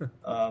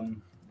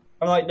 I'm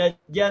like,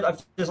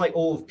 there's like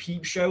all of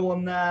Peep Show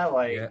on there.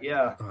 Like,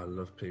 yeah. Oh, I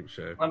love Peep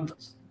Show.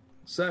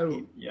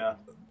 Yeah.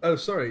 Oh,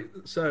 sorry.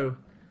 So,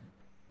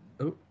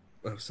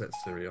 I've set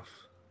Siri off.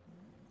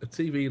 A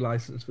TV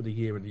license for the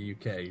year in the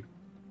UK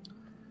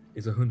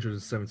is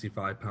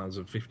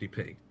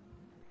 £175.50.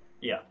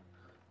 Yeah.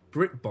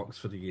 BritBox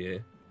for the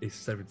year is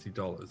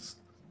 $70.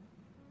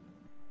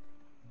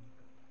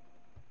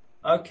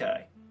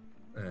 Okay.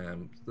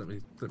 Let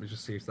me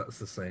just see if that's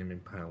the same in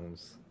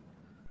pounds.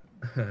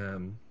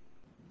 I'm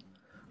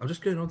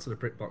just going onto the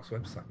BritBox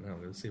website now. I'm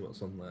going to see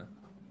what's on there.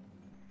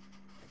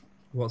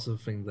 What's the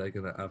thing they're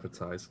going to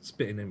advertise?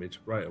 Spitting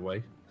Image right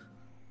away.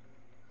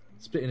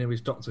 Spitting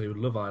Image, Doctor Who,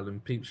 Love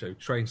Island, Peep Show,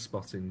 Train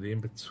Spotting, The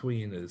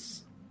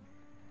In-Betweeners.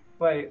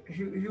 Wait,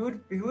 who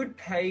would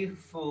pay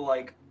for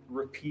like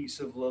repeats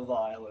of Love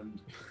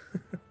Island?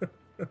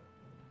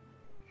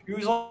 He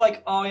was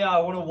like, oh yeah, I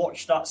want to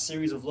watch that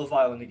series of Love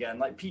Island again.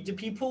 Like, do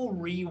people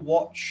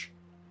re-watch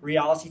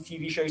reality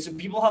TV shows? Do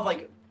people have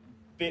like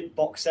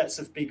box sets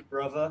of Big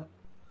Brother?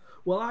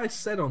 Well, I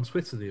said on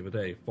Twitter the other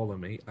day, follow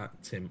me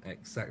at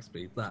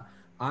TimXSaxby, that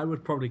I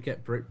would probably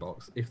get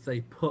BritBox if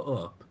they put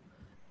up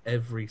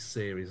every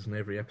series and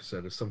every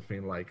episode of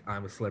something like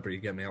I'm a Celebrity,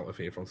 Get Me Out of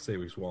Here from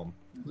Series 1.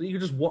 You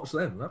could just watch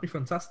them. That'd be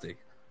fantastic.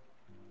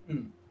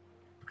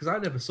 Because I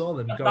never saw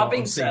them go on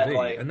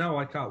TV, and now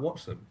I can't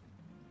watch them.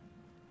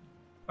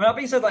 Well, that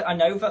being said, like, I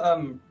know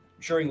that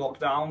during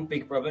lockdown,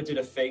 Big Brother did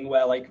a thing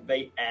where like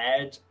they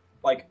aired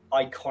like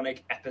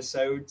iconic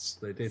episodes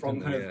from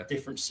kind of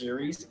different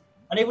series,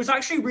 and it was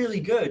actually really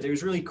good. It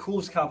was really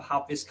cool to kind of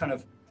have this kind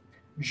of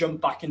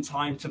jump back in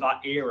time to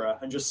that era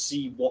and just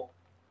see what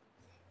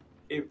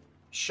it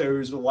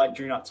shows were like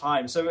during that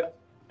time. So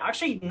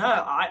actually, no,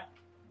 I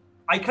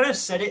kind of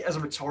said it as a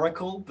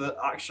rhetorical, but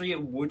actually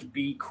it would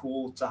be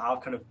cool to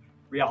have kind of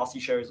reality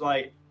shows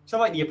like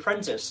The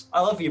Apprentice.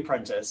 I love The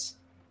Apprentice.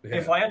 Yeah.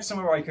 If I had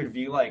somewhere where I could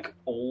view like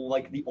all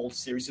like the old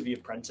series of The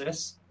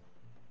Apprentice,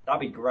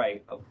 that'd be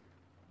great. Are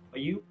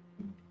you?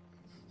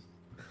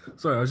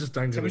 Sorry, I was just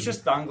dangling. It was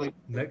just dangling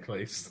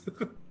necklace.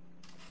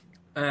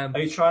 Are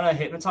you trying to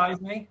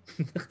hypnotize me?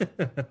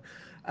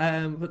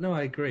 But no,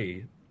 I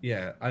agree.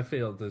 Yeah, I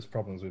feel there's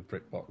problems with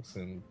BritBox,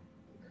 and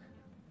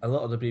a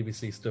lot of the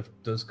BBC stuff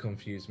does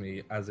confuse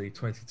me. As a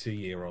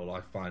 22-year-old, I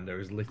find there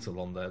is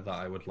little on there that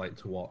I would like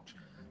to watch.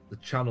 The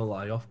channel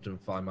I often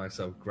find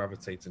myself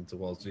gravitating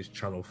towards is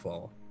Channel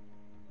 4.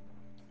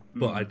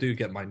 But I do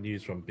get my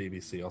news from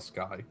BBC or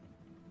Sky.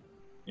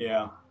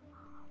 Yeah.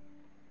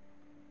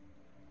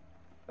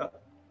 Can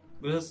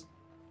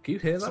you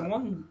hear that?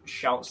 Someone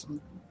shouts.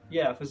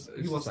 Yeah,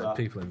 who was like that?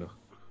 People in the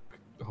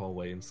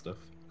hallway and stuff.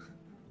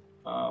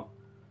 Oh.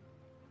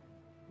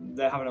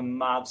 They're having a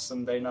mad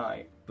Sunday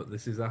night. But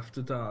this is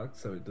after dark,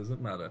 so it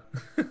doesn't matter.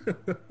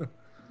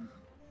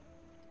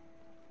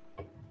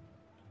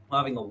 I'm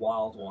having a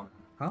wild one.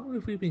 How long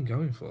have we been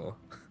going for?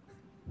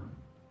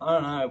 I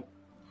don't know.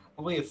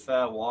 Probably a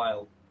fair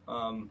while.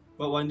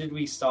 But when did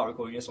we start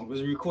recording this one?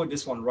 Because we recorded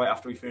this one right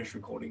after we finished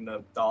recording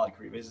the Dalek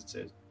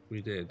Revisited.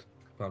 We did.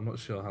 but I'm not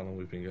sure how long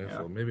we've been going Yeah.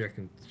 for. Maybe I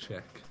can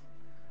check.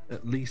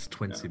 At least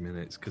 20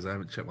 minutes, because I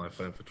haven't checked my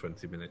phone for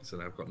 20 minutes,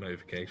 and I've got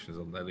notifications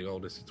on there. The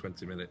oldest is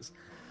 20 minutes,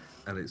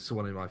 and it's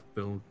someone in my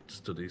film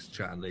studies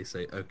chat, and they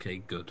say, "Okay,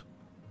 good."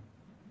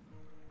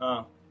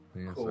 Oh,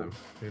 Yeah, cool. so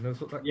who knows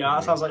what that? Yeah, could that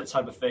mean. sounds like the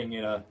type of thing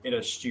in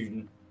a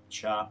student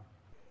chat.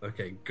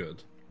 Okay,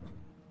 good.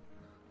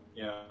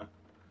 Yeah.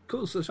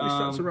 Cool. So should we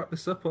start to wrap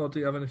this up, or do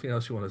you have anything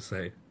else you want to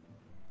say?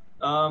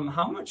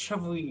 How much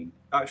have we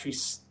actually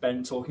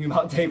spent talking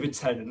about David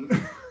Tennant?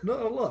 Not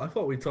a lot. I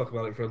thought we'd talk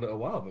about it for a little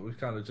while, but we've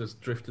kind of just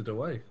drifted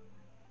away.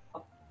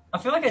 I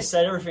feel like I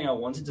said everything I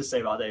wanted to say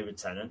about David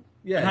Tennant.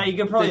 Yeah, Hey, you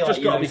can probably they've just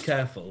like, got to you be know,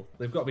 careful.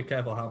 They've got to be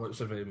careful how much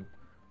of him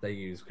they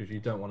use, because you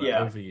don't want to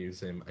Yeah. overuse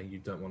him, and you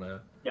don't want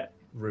to Yeah.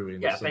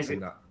 ruin Yeah, something basically.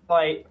 that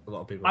like a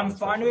lot of people. I'm want,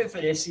 fine with it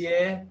for this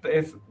year, but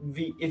if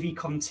he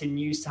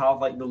continues to have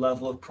like the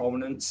level of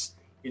prominence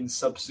in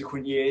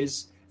subsequent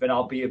years, then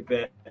I'll be a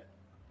bit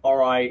all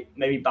right.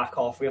 Maybe back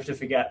off. We have to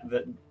forget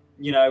that.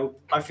 You know,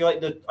 I feel like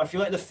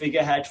the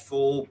figurehead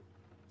for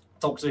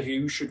Doctor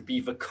Who should be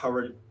the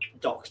current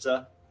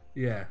Doctor.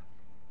 Yeah.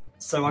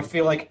 So I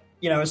feel like,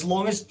 you know, as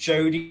long as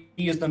Jodie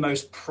is the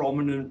most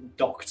prominent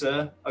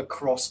Doctor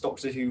across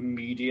Doctor Who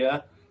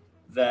media,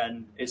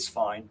 then it's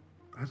fine.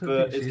 I don't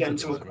But think it's she getting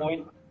is to a Doctor.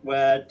 point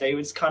where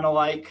David's kind of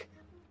like,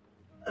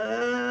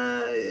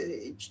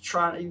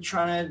 trying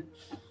to.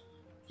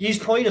 He's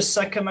probably the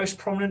second most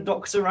prominent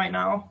Doctor right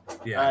now,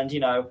 Yeah. and you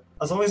know,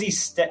 as long as he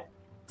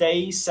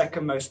stays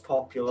second most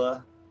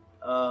popular,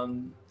 I or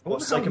wonder how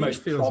second he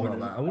most feels prominent.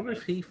 about that. I wonder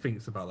if he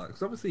thinks about that,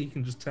 because obviously he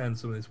can just turn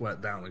some of his work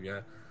down and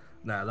go,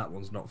 "Nah, that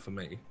one's not for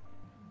me."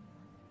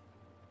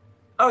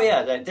 Oh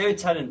yeah, David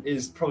Tennant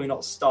is probably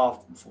not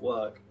starved for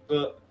work,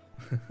 but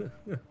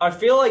I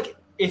feel like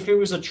if it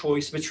was a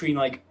choice between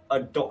like a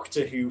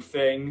Doctor Who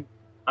thing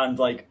and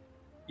like,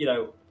 you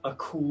know, a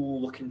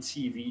cool looking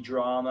TV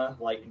drama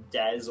like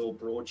Des or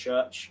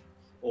Broadchurch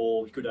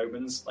or Good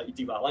Omens, like you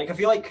do that. Like I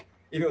feel like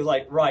if it was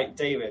like, right,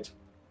 David,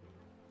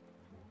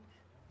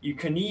 you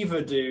can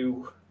either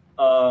do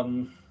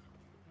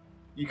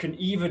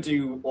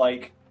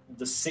like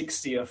the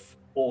 60th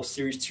or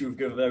series 2 of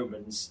Good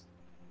Omens.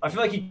 I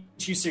feel like he'd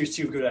choose series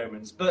 2 of Good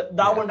Omens, but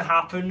that wouldn't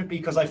happen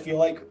because I feel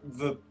like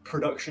the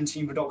production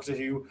team for Doctor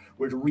Who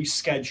would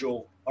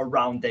reschedule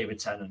around David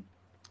Tennant.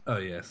 Oh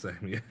yeah,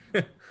 same.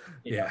 Yeah.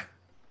 Yeah.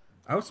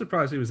 I was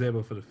surprised he was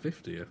able for the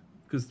 50th,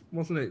 because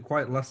wasn't it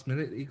quite last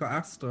minute he got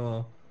asked?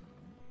 Or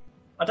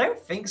I don't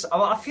think so.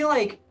 I feel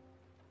like,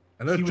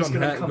 I know He was John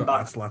gonna Hurt come got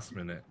back. asked last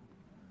minute.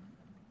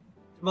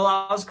 well,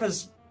 that was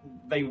because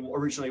they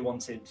originally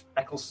wanted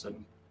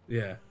Eccleston.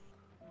 Yeah.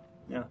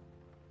 Yeah.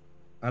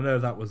 I know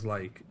that was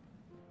like,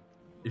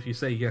 if you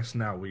say yes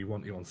now, we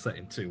want you on set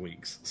in 2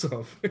 weeks, sort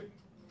of.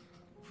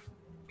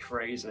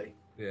 Crazy.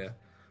 Yeah.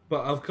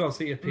 But of course,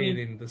 he appeared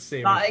in the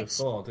series that ex-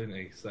 before, didn't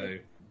he? So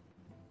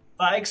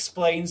That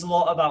explains a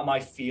lot about my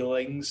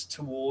feelings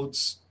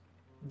towards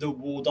the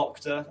War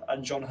Doctor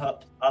and John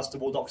Hurt as the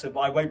War Doctor, but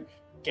I won't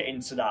get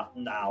into that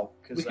now.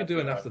 we can do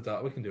an After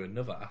Dark. We can do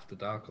another After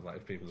Dark on that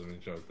if people have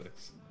enjoyed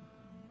this.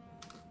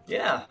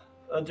 Yeah,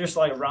 just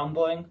like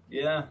rambling.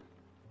 Yeah,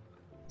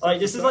 like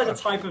this is like the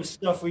type of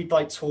stuff we'd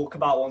like talk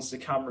about once the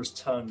camera's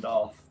turned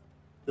off,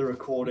 the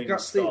recording You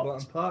can't see, but I'm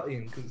stopped.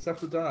 partying because it's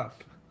After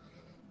Dark.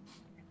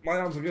 My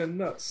arms are going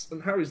nuts,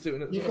 and Harry's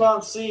doing it. as You well.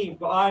 can't see,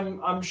 but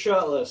I'm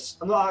shirtless.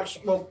 I'm not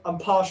actually. Well, I'm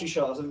partially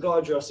shirtless. I've got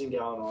a dressing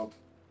gown on.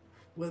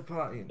 We're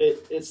partying.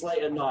 It's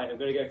late at night. I'm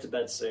going to go to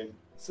bed soon.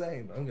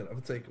 Same. I'm gonna have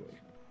a takeaway.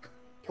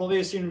 Probably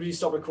as soon as we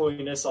stop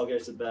recording this, I'll go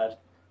to bed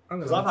I'm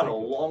because gonna I've have had a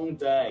takeaway. long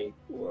day.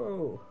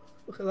 Whoa!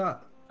 Look at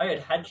that. I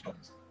had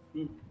headshots.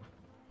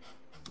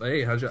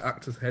 Hey, how's your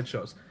actor's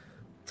headshots?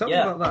 Tell me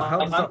Yeah, about that. How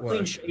does that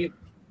work?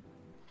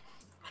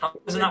 How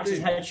does an What do actor's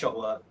they do? headshot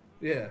work?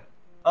 Yeah.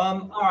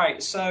 All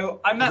right. So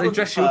I met Do they with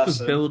dress a you up as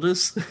person.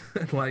 builders,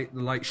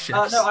 like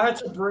chefs? No, I had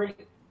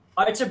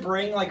to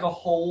bring like a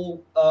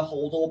whole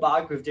hold-all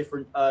bag with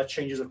different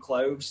changes of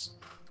clothes.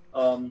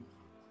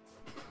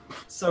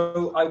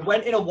 So I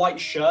went in a white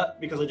shirt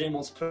because I didn't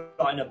want to put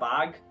that in a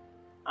bag,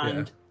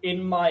 and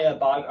in my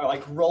bag I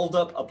like rolled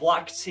up a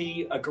black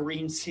tee, a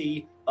green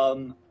tee,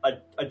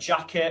 a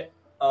jacket,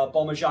 a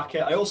bomber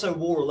jacket. I also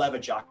wore a leather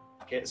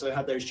jacket, so I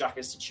had those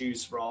jackets to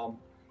choose from.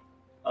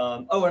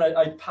 And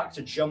I packed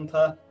a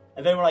jumper.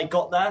 And then when I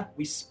got there,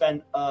 we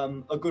spent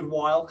a good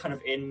while kind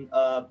of in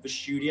the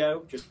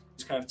studio, just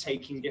kind of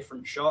taking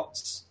different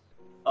shots,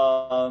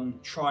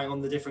 trying on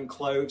the different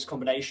clothes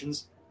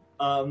combinations.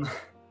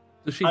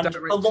 Does she And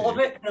direct a lot you? of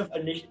it kind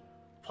of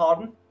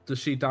Pardon? Does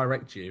she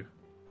direct you?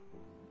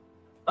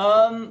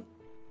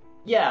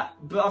 Yeah,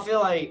 but I feel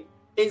like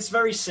it's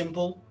very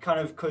simple, kind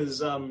of,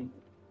 because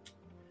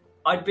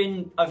I've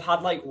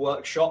had like not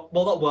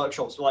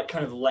workshops, but like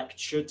kind of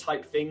lecture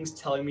type things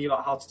telling me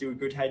about how to do a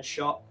good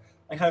headshot.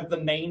 And kind of the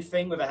main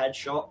thing with a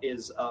headshot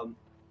is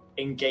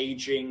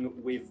engaging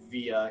with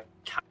the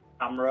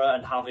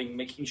camera and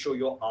making sure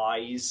your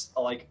eyes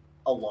are like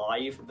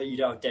alive, that you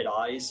don't have dead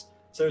eyes.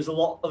 So there's a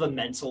lot of a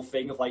mental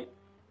thing of like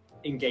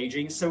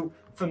engaging. So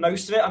for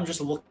most of it, I'm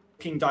just looking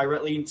looking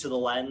directly into the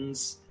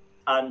lens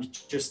and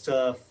just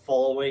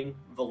following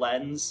the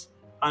lens.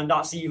 And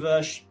that's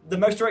either the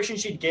most direction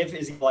she'd give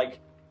is like,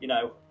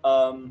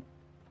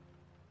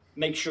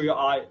 make sure your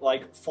eye,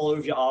 like, follow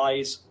with your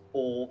eyes,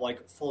 or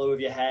like follow with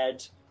your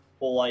head,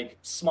 or like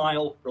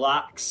smile,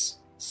 relax,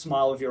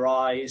 smile with your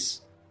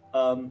eyes.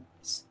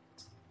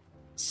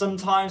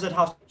 Sometimes I'd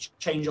have to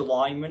change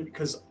alignment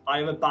because I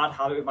have a bad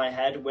habit with my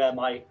head where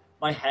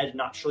my head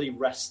naturally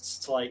rests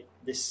to like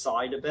this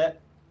side a bit.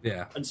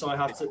 Yeah. And so I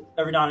have to,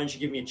 every now and then she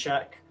give me a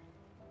check.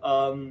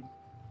 I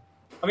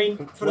mean,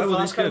 for Where the will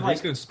first this go? kind of like,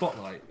 This go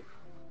Spotlight.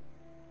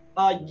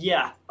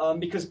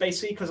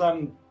 because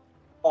I'm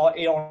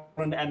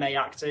on an MA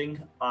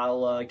acting,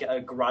 I'll get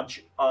a grad.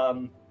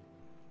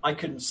 I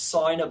can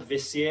sign up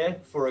this year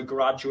for a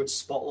graduate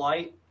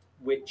spotlight,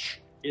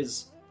 which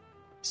is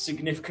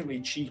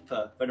significantly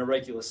cheaper than a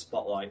regular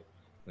spotlight.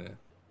 Yeah.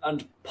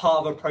 And part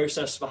of the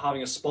process for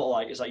having a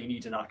spotlight is that you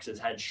need an actor's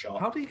headshot.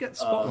 How do you get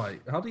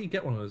Spotlight? How do you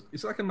get one of those?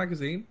 Is it like a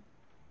magazine?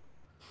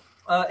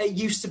 It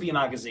used to be a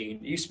magazine.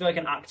 It used to be like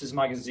an actor's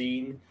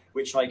magazine,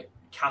 which like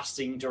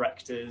casting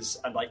directors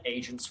and like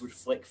agents would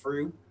flick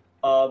through.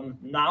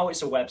 Now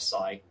it's a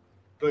website,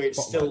 but it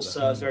still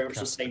serves very much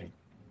the same.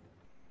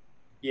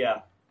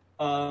 Yeah.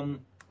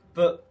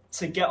 But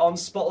to get on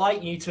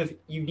Spotlight,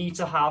 you need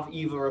to have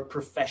either a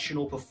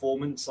professional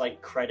performance like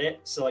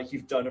credit, so like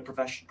you've done a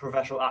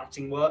professional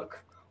acting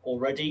work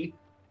already,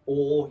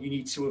 or you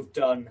need to have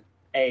done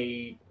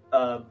a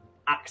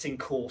acting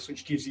course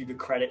which gives you the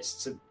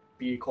credits to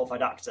be a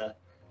qualified actor.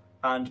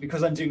 And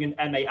because I'm doing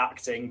an MA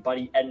acting, by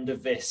the end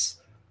of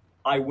this,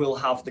 I will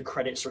have the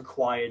credits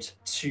required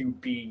to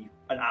be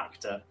an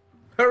actor.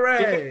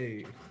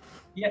 Hooray!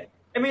 Yeah,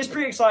 I mean, it's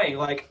pretty exciting.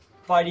 Like,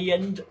 by the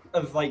end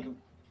of like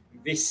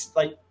this,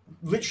 like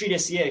literally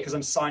this year, because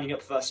I'm signing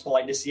up for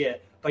Spotlight this year.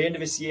 By the end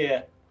of this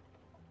year,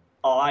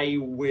 I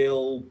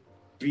will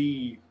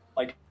be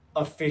like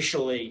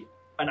officially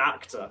an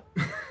actor.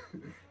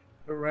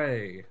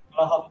 Hooray!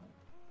 I'll have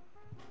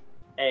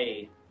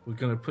a. We're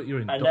gonna put you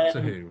in And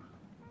Doctor then- Who.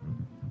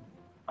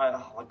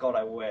 Oh my god,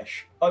 I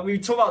wish. Like, we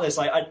talk about this.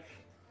 Like,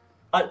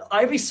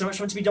 I'd be so much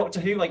fun to be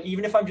Doctor Who. Like,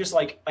 even if I'm just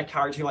like a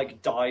character who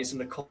like dies in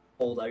the cold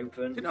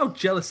open. You know how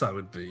jealous I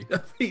would be.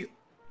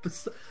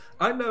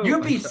 I know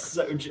You'd be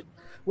so.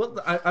 Well,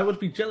 I would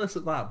be jealous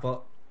at that,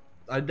 but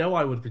I know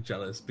I would be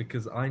jealous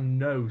because I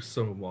know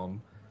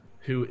someone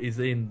who is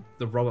in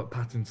the Robert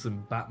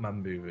Pattinson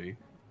Batman movie,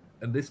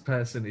 and this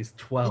person is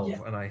 12,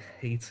 Yeah. and I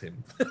hate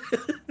him.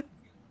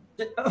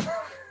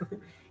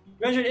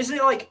 Imagine, isn't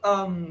it like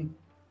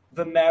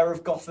the mayor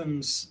of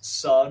Gotham's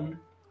son?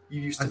 You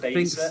used to I babysit.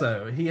 think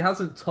so. He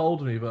hasn't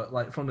told me, but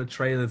like from the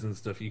trailers and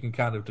stuff, you can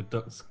kind of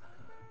deduct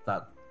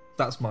that.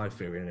 That's my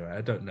theory, anyway.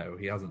 I don't know.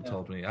 He hasn't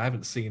told me. I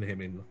haven't seen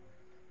him in.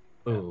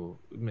 Oh,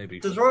 maybe.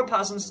 Does Robert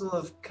Pattinson still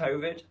have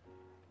COVID?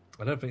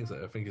 I don't think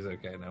so. I think he's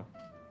okay now.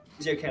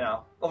 Is he okay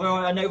now? Although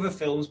I know the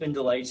film's been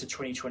delayed to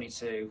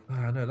 2022.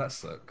 I know that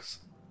sucks.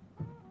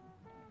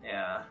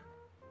 Yeah.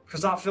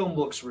 Because that film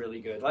looks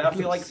really good. Like, I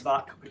feel like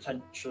that could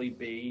potentially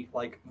be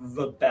like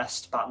the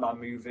best Batman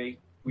movie.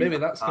 Maybe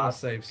that's going had. to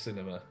save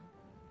cinema.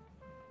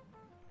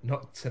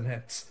 Not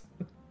Tennant.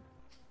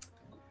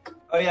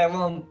 Oh yeah,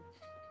 well,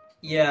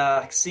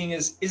 yeah. Seeing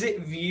as is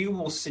it View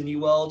or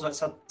Cineworld that's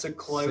had to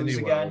close Cineworld,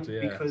 again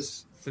yeah.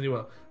 because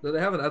Cineworld. No, they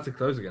haven't had to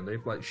close again.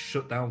 They've like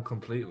shut down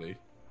completely.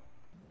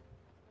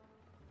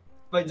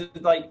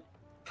 like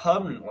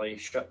permanently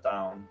shut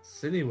down.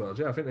 Cineworld,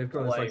 yeah, I think they've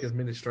gone as like Like-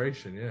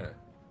 administration, yeah.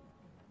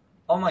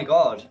 Oh my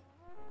god!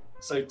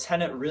 So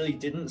Tennant really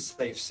didn't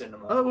save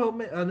cinema. Oh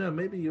well, I know.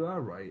 Maybe you are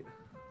right.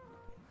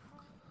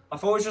 I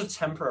thought it was just a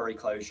temporary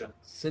closure.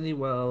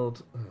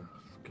 Cineworld,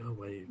 go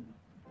away,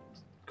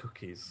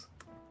 cookies.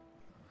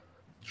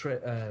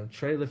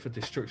 Trailer for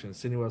destruction.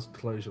 Cineworld's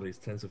closure leaves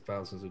tens of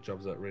thousands of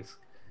jobs at risk.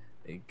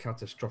 A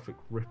catastrophic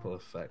ripple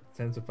effect.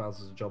 Tens of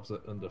thousands of jobs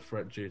are under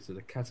threat due to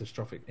the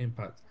catastrophic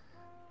impact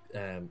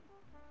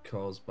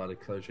caused by the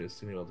closure of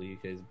Cineworld, the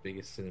UK's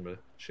biggest cinema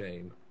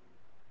chain.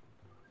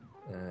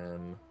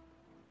 The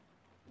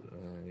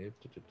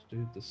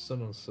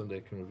Sun on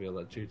Sunday can reveal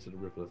that due to the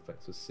ripple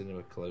effects of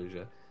cinema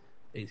closure,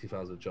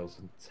 80,000 jobs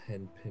and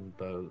 10-pin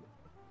bowl.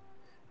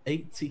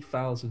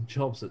 80,000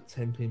 jobs at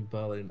 10-pin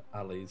bowling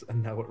alleys are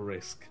now at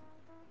risk.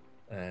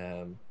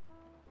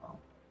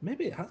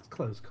 Maybe it has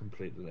closed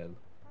completely then.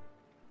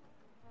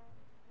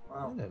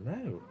 Wow, I don't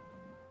know.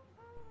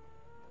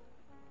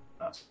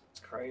 that's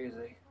The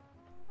crazy.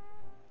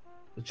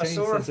 I chain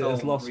saw a says it has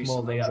film lost more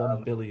recently, than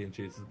 1 billion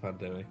due to the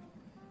pandemic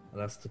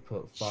and has to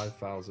put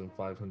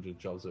 5,500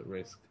 jobs at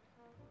risk.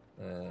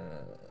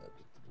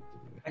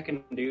 I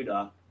can do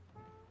that.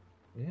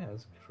 Yeah,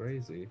 it's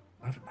crazy.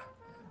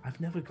 I've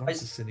never gone to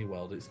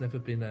Cineworld. It's never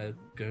been a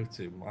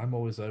go-to. I'm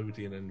always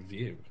Odeon and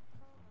View.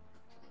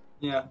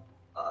 Yeah.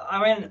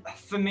 I mean,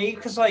 for me,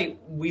 because like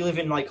we live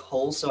in like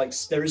Hull, so like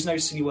there is no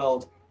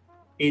Cineworld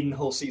in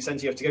Hull City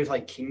Centre. You have to go to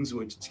like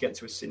Kingswood to get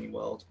to a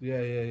Cineworld.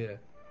 Yeah.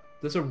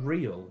 There's a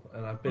reel,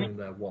 and I've been in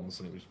there once,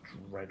 and it was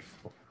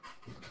dreadful.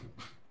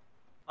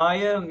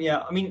 I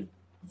mean,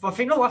 I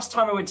think the last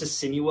time I went to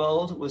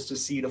Cineworld was to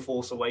see The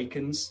Force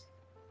Awakens.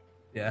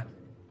 Yeah,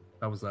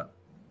 how was that?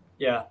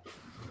 Yeah.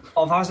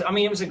 I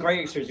mean, it was a great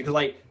experience because,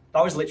 like,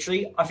 that was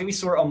literally, I think we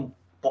saw it on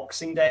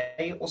Boxing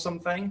Day or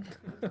something.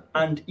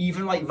 And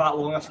even, like, that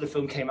long after the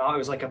film came out, it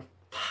was like a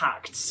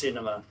packed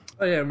cinema.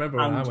 Oh, yeah, I remember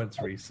when I went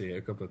to re-see it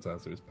a couple of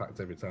times. It was packed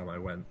every time I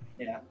went.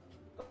 Yeah.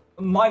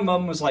 My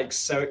mum was like,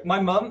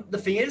 the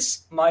thing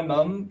is, my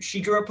mum,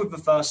 she grew up with the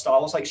first Star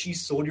Wars. Like, she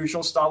saw the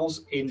original Star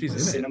Wars in the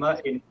cinema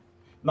in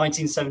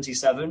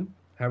 1977.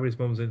 Harry's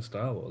mum's in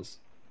Star Wars.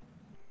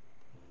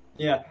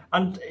 Yeah,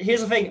 and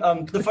here's the thing.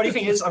 The funny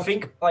thing is, I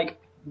think, like,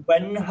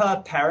 when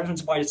her parents went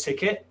to buy the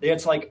ticket,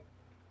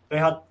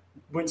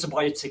 went to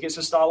buy the tickets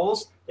for Star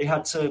Wars, they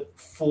had to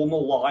form a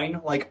line,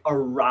 like,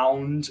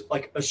 around,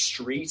 like, a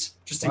street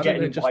just to get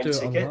in and buy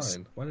tickets.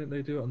 Online? Why didn't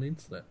they do it on the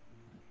internet?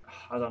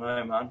 I don't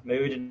know, man.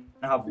 Maybe we didn't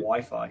have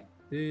Wi-Fi.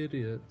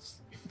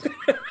 Idiots.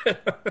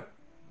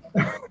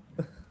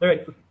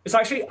 Anyway, it's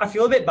actually, I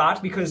feel a bit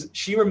bad because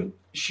she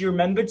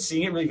remembered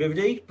seeing it really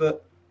vividly,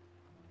 but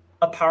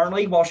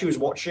apparently while she was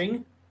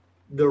watching,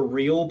 the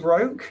reel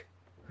broke,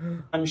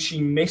 and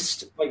she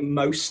missed, like,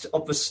 most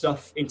of the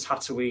stuff in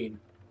Tatooine.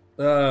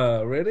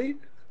 Really?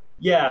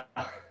 Yeah.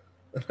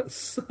 That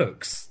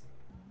sucks.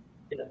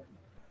 Yeah.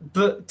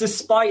 But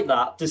despite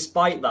that,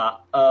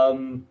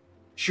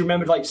 she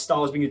remembered, like, Star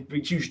Wars being a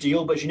huge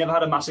deal, but she never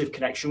had a massive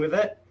connection with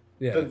it.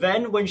 Yeah. But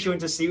then when she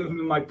went to see it with me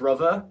and my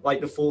brother,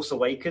 like, The Force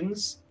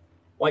Awakens,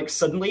 like,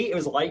 suddenly it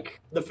was like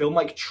the film,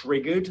 like,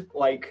 triggered,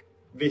 like,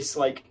 this,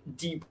 like,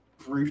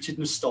 deep-rooted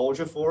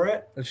nostalgia for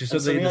it. And she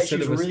suddenly, like, she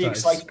was really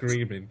excited,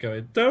 screaming,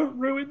 going, "Don't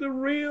ruin the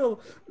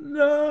reel!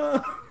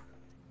 No!"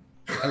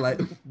 And, like,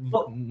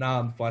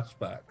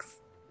 non-flashbacks.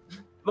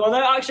 Well,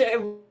 no,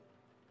 actually...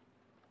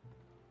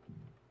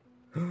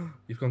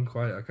 You've gone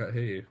quiet, I can't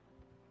hear you.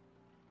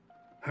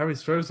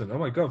 Harry's frozen. Oh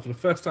my god, for the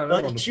first time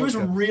ever on the she podcast. Was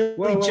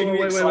really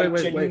genuinely excited.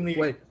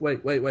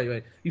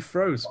 Wait. You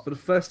froze for the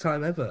first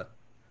time ever.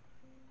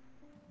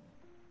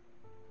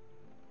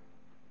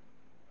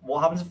 What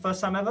happened the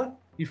first time ever?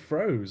 You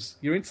froze.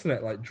 Your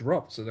internet, like,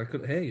 dropped and I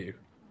couldn't hear you.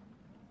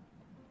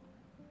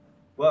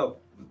 Whoa.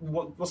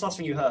 What's the last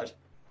thing you heard?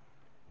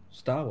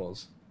 Star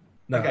Wars.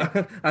 No,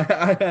 okay. I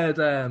heard,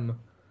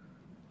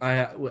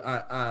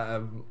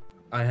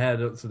 I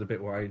heard up to the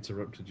bit where I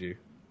interrupted you.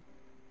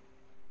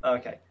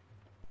 Okay.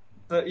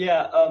 But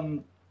yeah,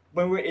 when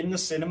we were in the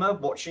cinema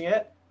watching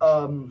it,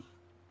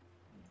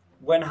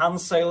 when Han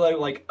Solo,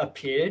 like,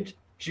 appeared,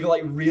 she got,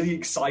 like, really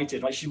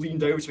excited. Like, she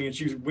leaned over to me and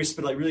she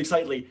whispered, like, really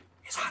excitedly,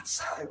 "Is that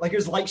so?" Like, it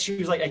was like she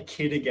was, like, a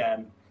kid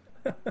again.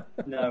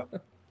 No.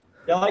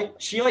 Yeah, like,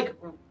 she, like,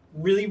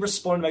 really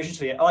responded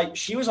emotionally to it. Like,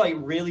 she was, like,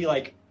 really,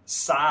 like,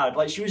 sad.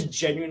 Like, she was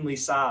genuinely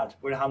sad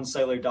when Han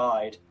Solo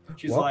died.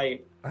 She was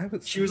like... I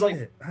haven't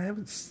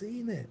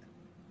seen it.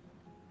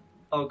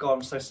 Oh, God,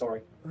 I'm so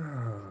sorry.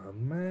 Oh,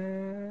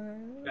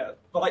 man. Yeah,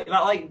 but, like,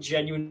 that, like,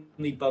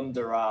 genuinely bummed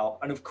her out.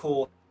 And, of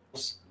course,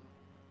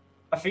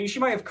 I think she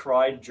might have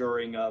cried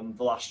during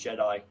The Last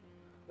Jedi.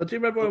 But do you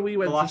remember when we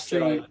went to see...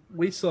 Jedi.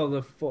 We saw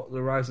the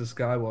Rise of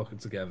Skywalker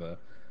together,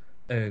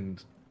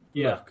 and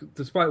look,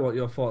 despite what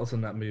your thoughts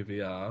on that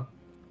movie are,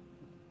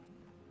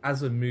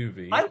 as a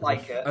movie... I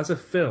like it. As a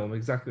film,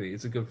 exactly,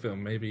 it's a good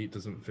film. Maybe it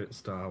doesn't fit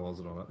Star Wars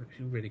and all that.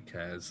 Who really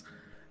cares?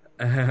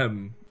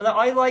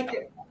 I like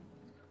it.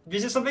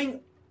 This is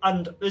something...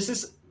 And this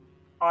is...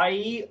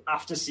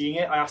 after seeing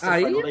it, I asked a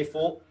friend what they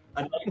thought.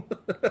 And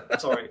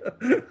sorry.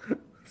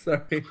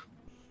 Sorry.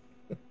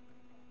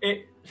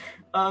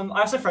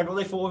 I asked a friend what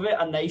they thought of it,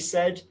 and they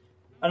said...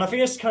 And I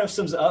think this kind of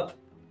sums it up.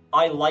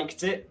 I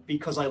liked it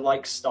because I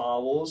like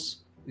Star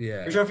Wars.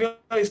 Yeah. Which I feel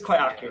like is quite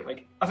accurate.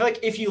 Like, I feel like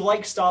if you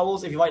like Star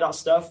Wars, if you like that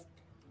stuff...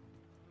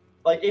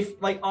 Like,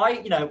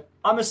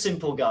 I'm a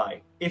simple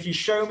guy. If you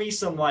show me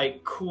some,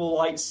 like, cool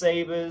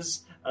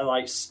lightsabers and,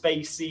 like,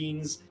 space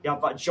scenes, you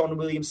have that John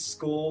Williams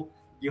score,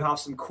 you have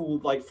some cool,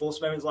 like, Force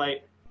moments,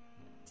 like...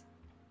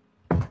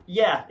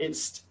 Yeah,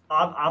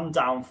 I'm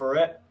down for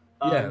it.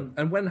 Yeah,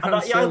 and when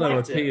Han Solo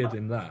appeared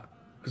in that,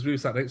 because we were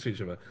sat next to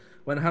each other,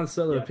 when Han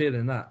Solo appeared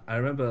in that, I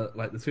remember,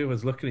 like, the two of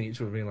us looking at each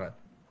other being like,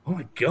 "Oh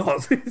my god,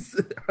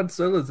 Han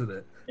Solo's in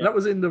it." Yeah. That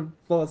was in the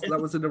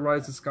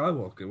Rise of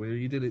Skywalker, where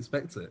you didn't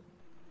expect it.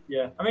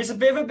 Yeah, I mean, it's a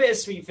bit of a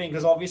bittersweet thing,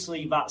 because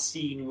obviously that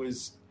scene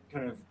was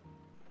kind of...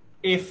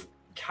 If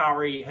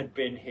Carrie had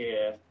been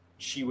here,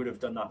 she would have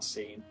done that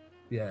scene.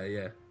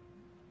 Yeah.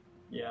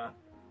 Yeah.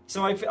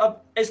 So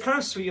it's kind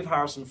of sweet of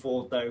Harrison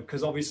Ford, though,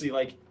 because obviously,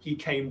 like, he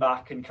came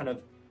back and kind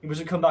of... He must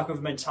have come back with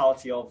a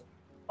mentality of,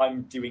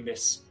 I'm doing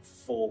this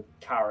for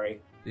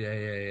Carrie.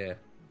 Yeah.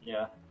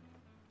 Yeah.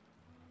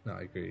 No,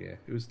 I agree, yeah.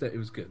 It was good.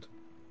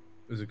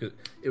 It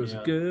was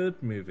a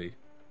good movie.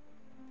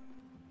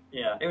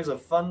 Yeah, it was a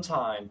fun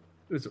time.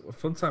 It was a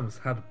fun time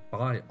had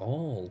by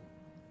all.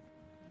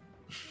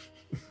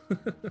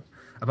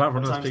 Apart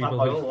from those people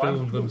who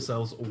filmed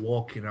themselves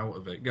walking out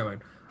of it,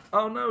 going,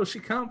 "Oh no,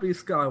 she can't be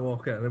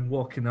Skywalker," and then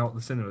walking out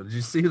the cinema. Did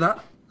you see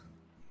that?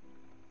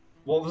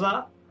 What was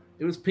that?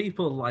 It was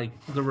people like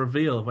the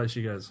reveal where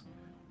she goes,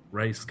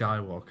 Rey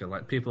Skywalker.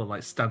 Like, people are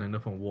like standing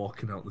up and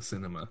walking out the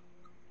cinema.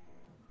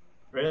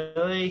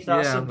 Really?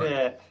 That's Yeah, a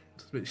bit...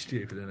 It's a bit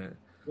stupid, isn't it?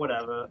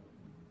 Whatever.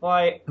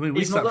 Like, I mean,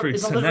 we it's sat not through the,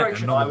 it's not the Tennant and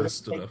direction none I of would us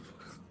have stood taken.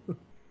 up.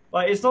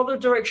 Like, it's not the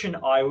direction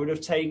I would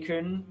have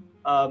taken.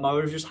 I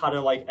would have just had her,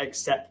 like,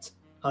 accept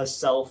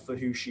herself for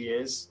who she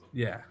is.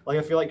 Yeah. Like,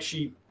 I feel like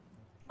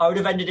I would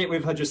have ended it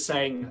with her just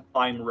saying,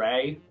 I'm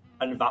Rey,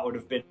 and that would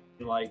have been,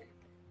 like,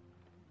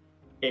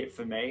 it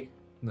for me.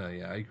 No,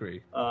 yeah, I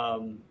agree.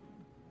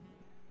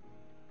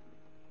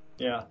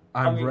 Yeah.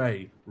 I'm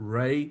Rey.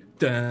 Rey.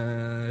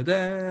 Da,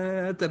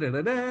 da, da,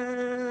 da,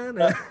 da,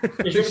 da.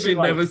 She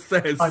never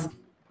says.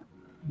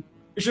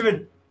 It should have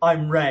been,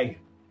 I'm Rey.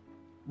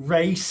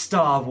 Rey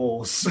Star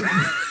Wars.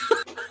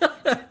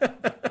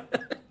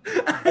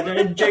 And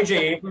then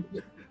J.J.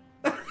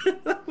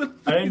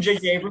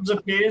 Abrams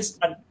appears,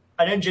 and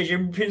then J.J.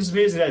 Abrams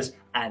appears and says,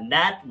 and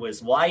that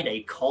was why they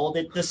called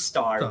it the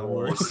Star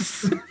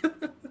Wars.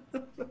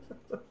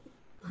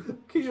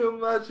 Can you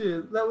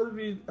imagine? That would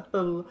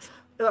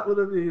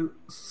have been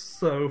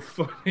so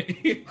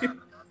funny.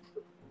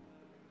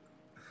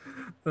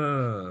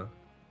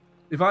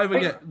 If I ever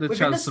get the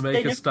chance to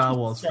make a Star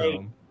Wars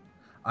film,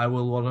 I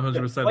will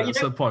 100% at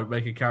some point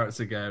make a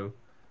character go,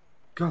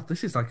 God,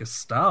 this is like a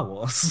Star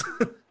Wars.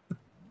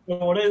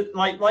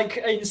 Like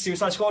in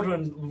Suicide Squad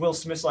when Will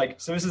Smith's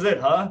like, so this is it,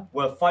 huh?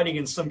 We're fighting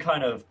in some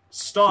kind of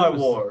Star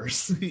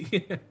Wars.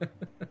 Yeah.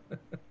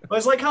 Well,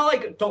 it's like how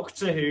like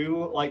Doctor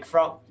Who, like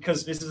throughout,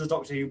 because this is a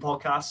Doctor Who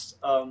podcast,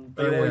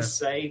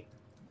 they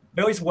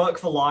always work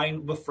the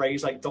line, the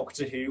phrase like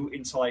Doctor Who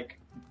into like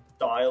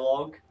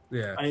dialogue.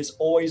 Yeah. And it's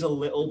always a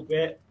little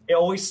bit, it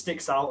always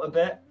sticks out a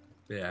bit.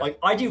 Yeah. Like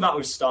I do that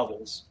with Star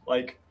Wars.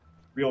 Like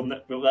we'll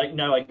like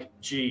no, like,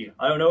 gee,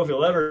 I don't know if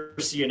you'll ever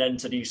see an end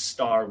to these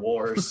Star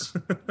Wars.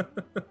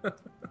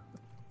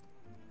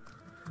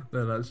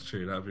 No, that's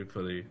true. That'd be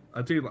funny.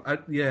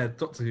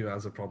 Doctor Who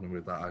has a problem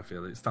with that. I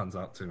feel it stands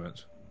out too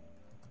much.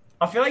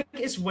 I feel like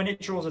it's when it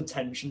draws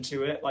attention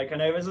to it. Like I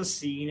know there's a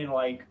scene in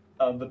like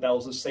The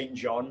Bells of St.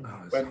 John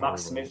where Matt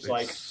Smith's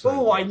like,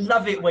 I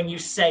love it when you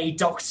say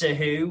Doctor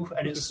Who,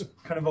 and it's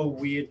kind of a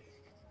weird.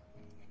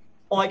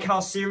 Or like how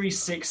Series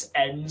 6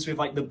 ends with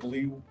like the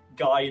blue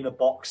guy in the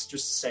box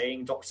just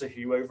saying Doctor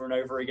Who over and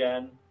over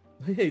again.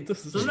 Yeah,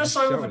 Doesn't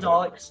Asylum for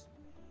Daleks?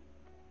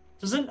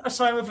 Doesn't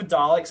Asylum for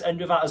Daleks end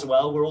with that as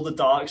well, where all the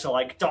Daleks are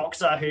like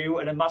Doctor Who,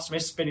 and then Matt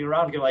Smith's spinning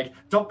around going like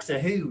Doctor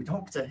Who,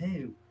 Doctor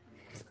Who.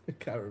 I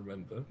can't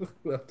remember.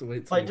 We'll have to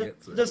wait till like, we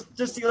get to it.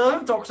 Does the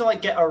 11th Doctor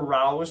like get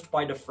aroused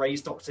by the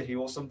phrase Doctor Who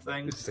or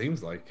something? It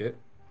seems like it.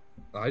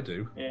 I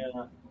do.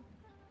 Yeah.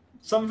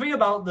 Something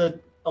about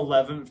the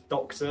 11th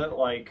Doctor,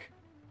 like,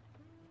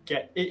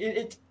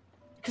 it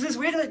because it's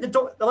weird. Like the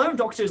 11th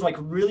Doctor is like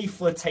really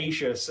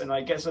flirtatious and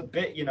like gets a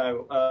bit,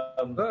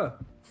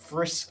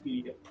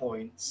 frisky at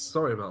points.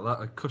 Sorry about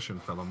that. A cushion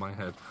fell on my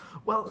head.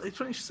 Well, it's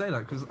funny you should say that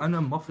because I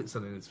know Moffat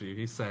said in an interview.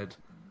 He said,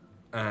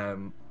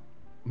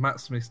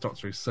 Matt Smith's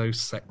Doctor is so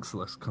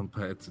sexless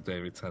compared to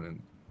David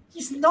Tennant.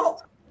 He's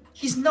not.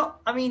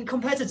 I mean,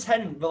 compared to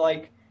Tennant, but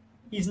like,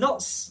 he's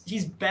not.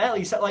 He's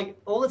barely like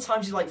all the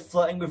times he's like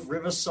flirting with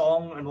River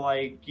Song and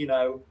like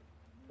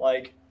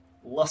like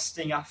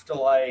lusting after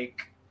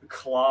like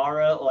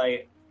Clara.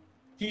 Like,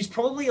 he's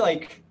probably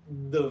like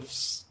the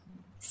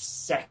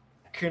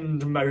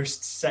second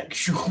most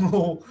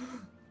sexual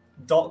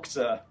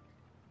Doctor.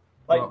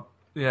 Like, well,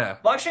 yeah.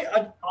 Well, actually,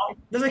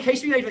 there's a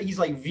case to be made that he's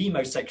like the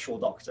most sexual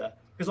Doctor.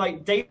 Because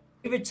like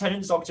David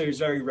Tennant's Doctor is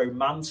very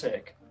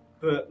romantic,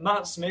 but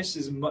Matt Smith's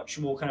is much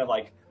more kind of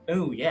like,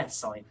 oh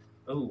yes,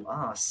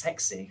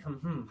 sexy.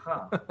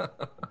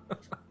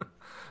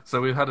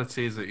 So we've had a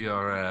tease at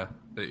your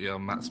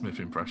Matt Smith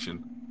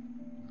impression.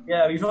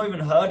 Yeah, we've not even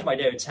heard my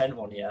David Tennant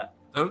one yet.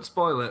 Don't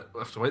spoil it.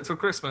 We'll have to wait till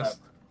Christmas.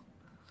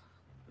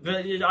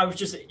 But I was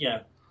just,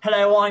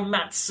 hello, I'm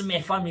Matt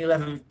Smith. I'm the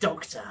 11th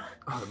Doctor.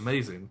 Oh,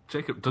 amazing.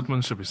 Jacob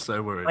Dudman should be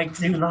so worried. I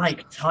do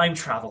like time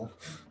travel.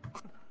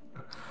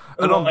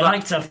 I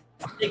like to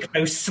flick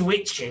those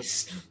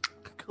switches.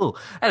 Cool.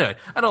 Anyway,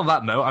 and on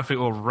that note, I think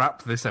we'll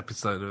wrap this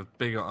episode of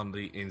Bigger on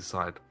the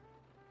Inside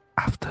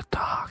After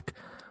Dark.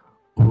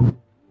 Ooh.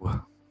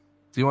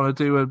 Do you want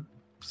to do a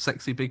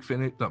sexy big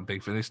finish? Not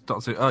big finish.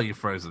 Doctor. Oh, you're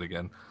frozen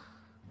again.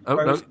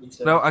 Oh,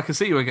 no, I can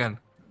see you again.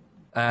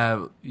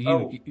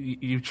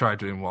 You try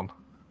doing one.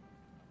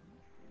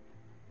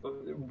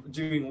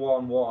 Doing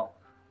one what?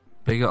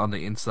 Bigger on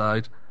the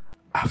Inside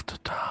After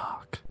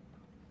Dark.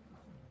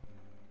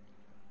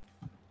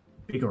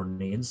 Bigger on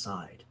the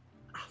Inside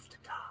After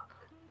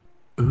Dark.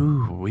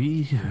 Ooh,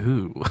 wee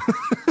hoo.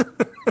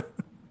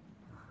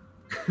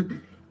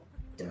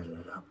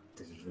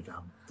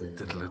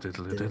 Diddly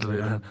diddly diddly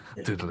dan,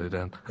 diddly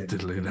dan,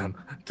 diddly dan,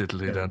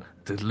 diddly dan,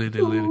 diddly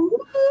diddly.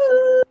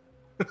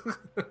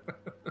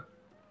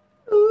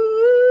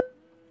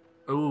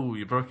 Oh,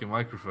 you broke your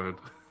microphone.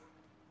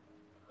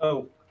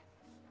 Oh,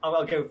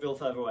 I'll go Bill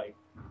further away.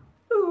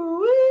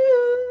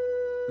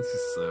 This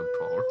is so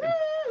boring.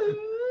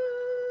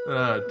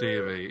 Oh,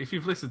 dear me. If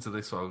you've listened to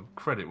this one,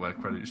 credit where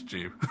credit's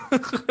due.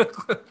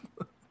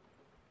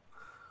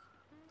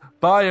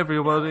 Bye,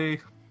 everybody.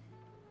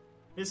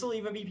 This will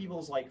either be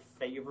people's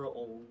favorite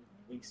or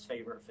least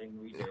favorite thing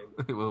we do.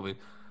 It will be.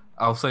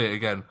 I'll say it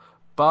again.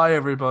 Bye,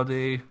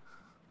 everybody.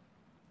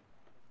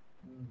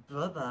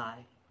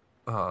 Bye-bye.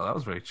 Oh, that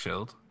was very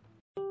chilled.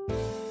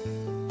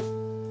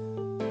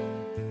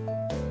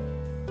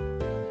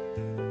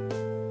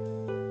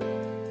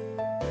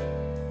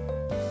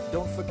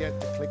 Don't forget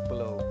to click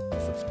below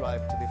to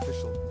subscribe to the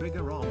official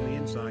Bigger on the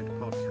Inside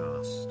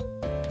podcast.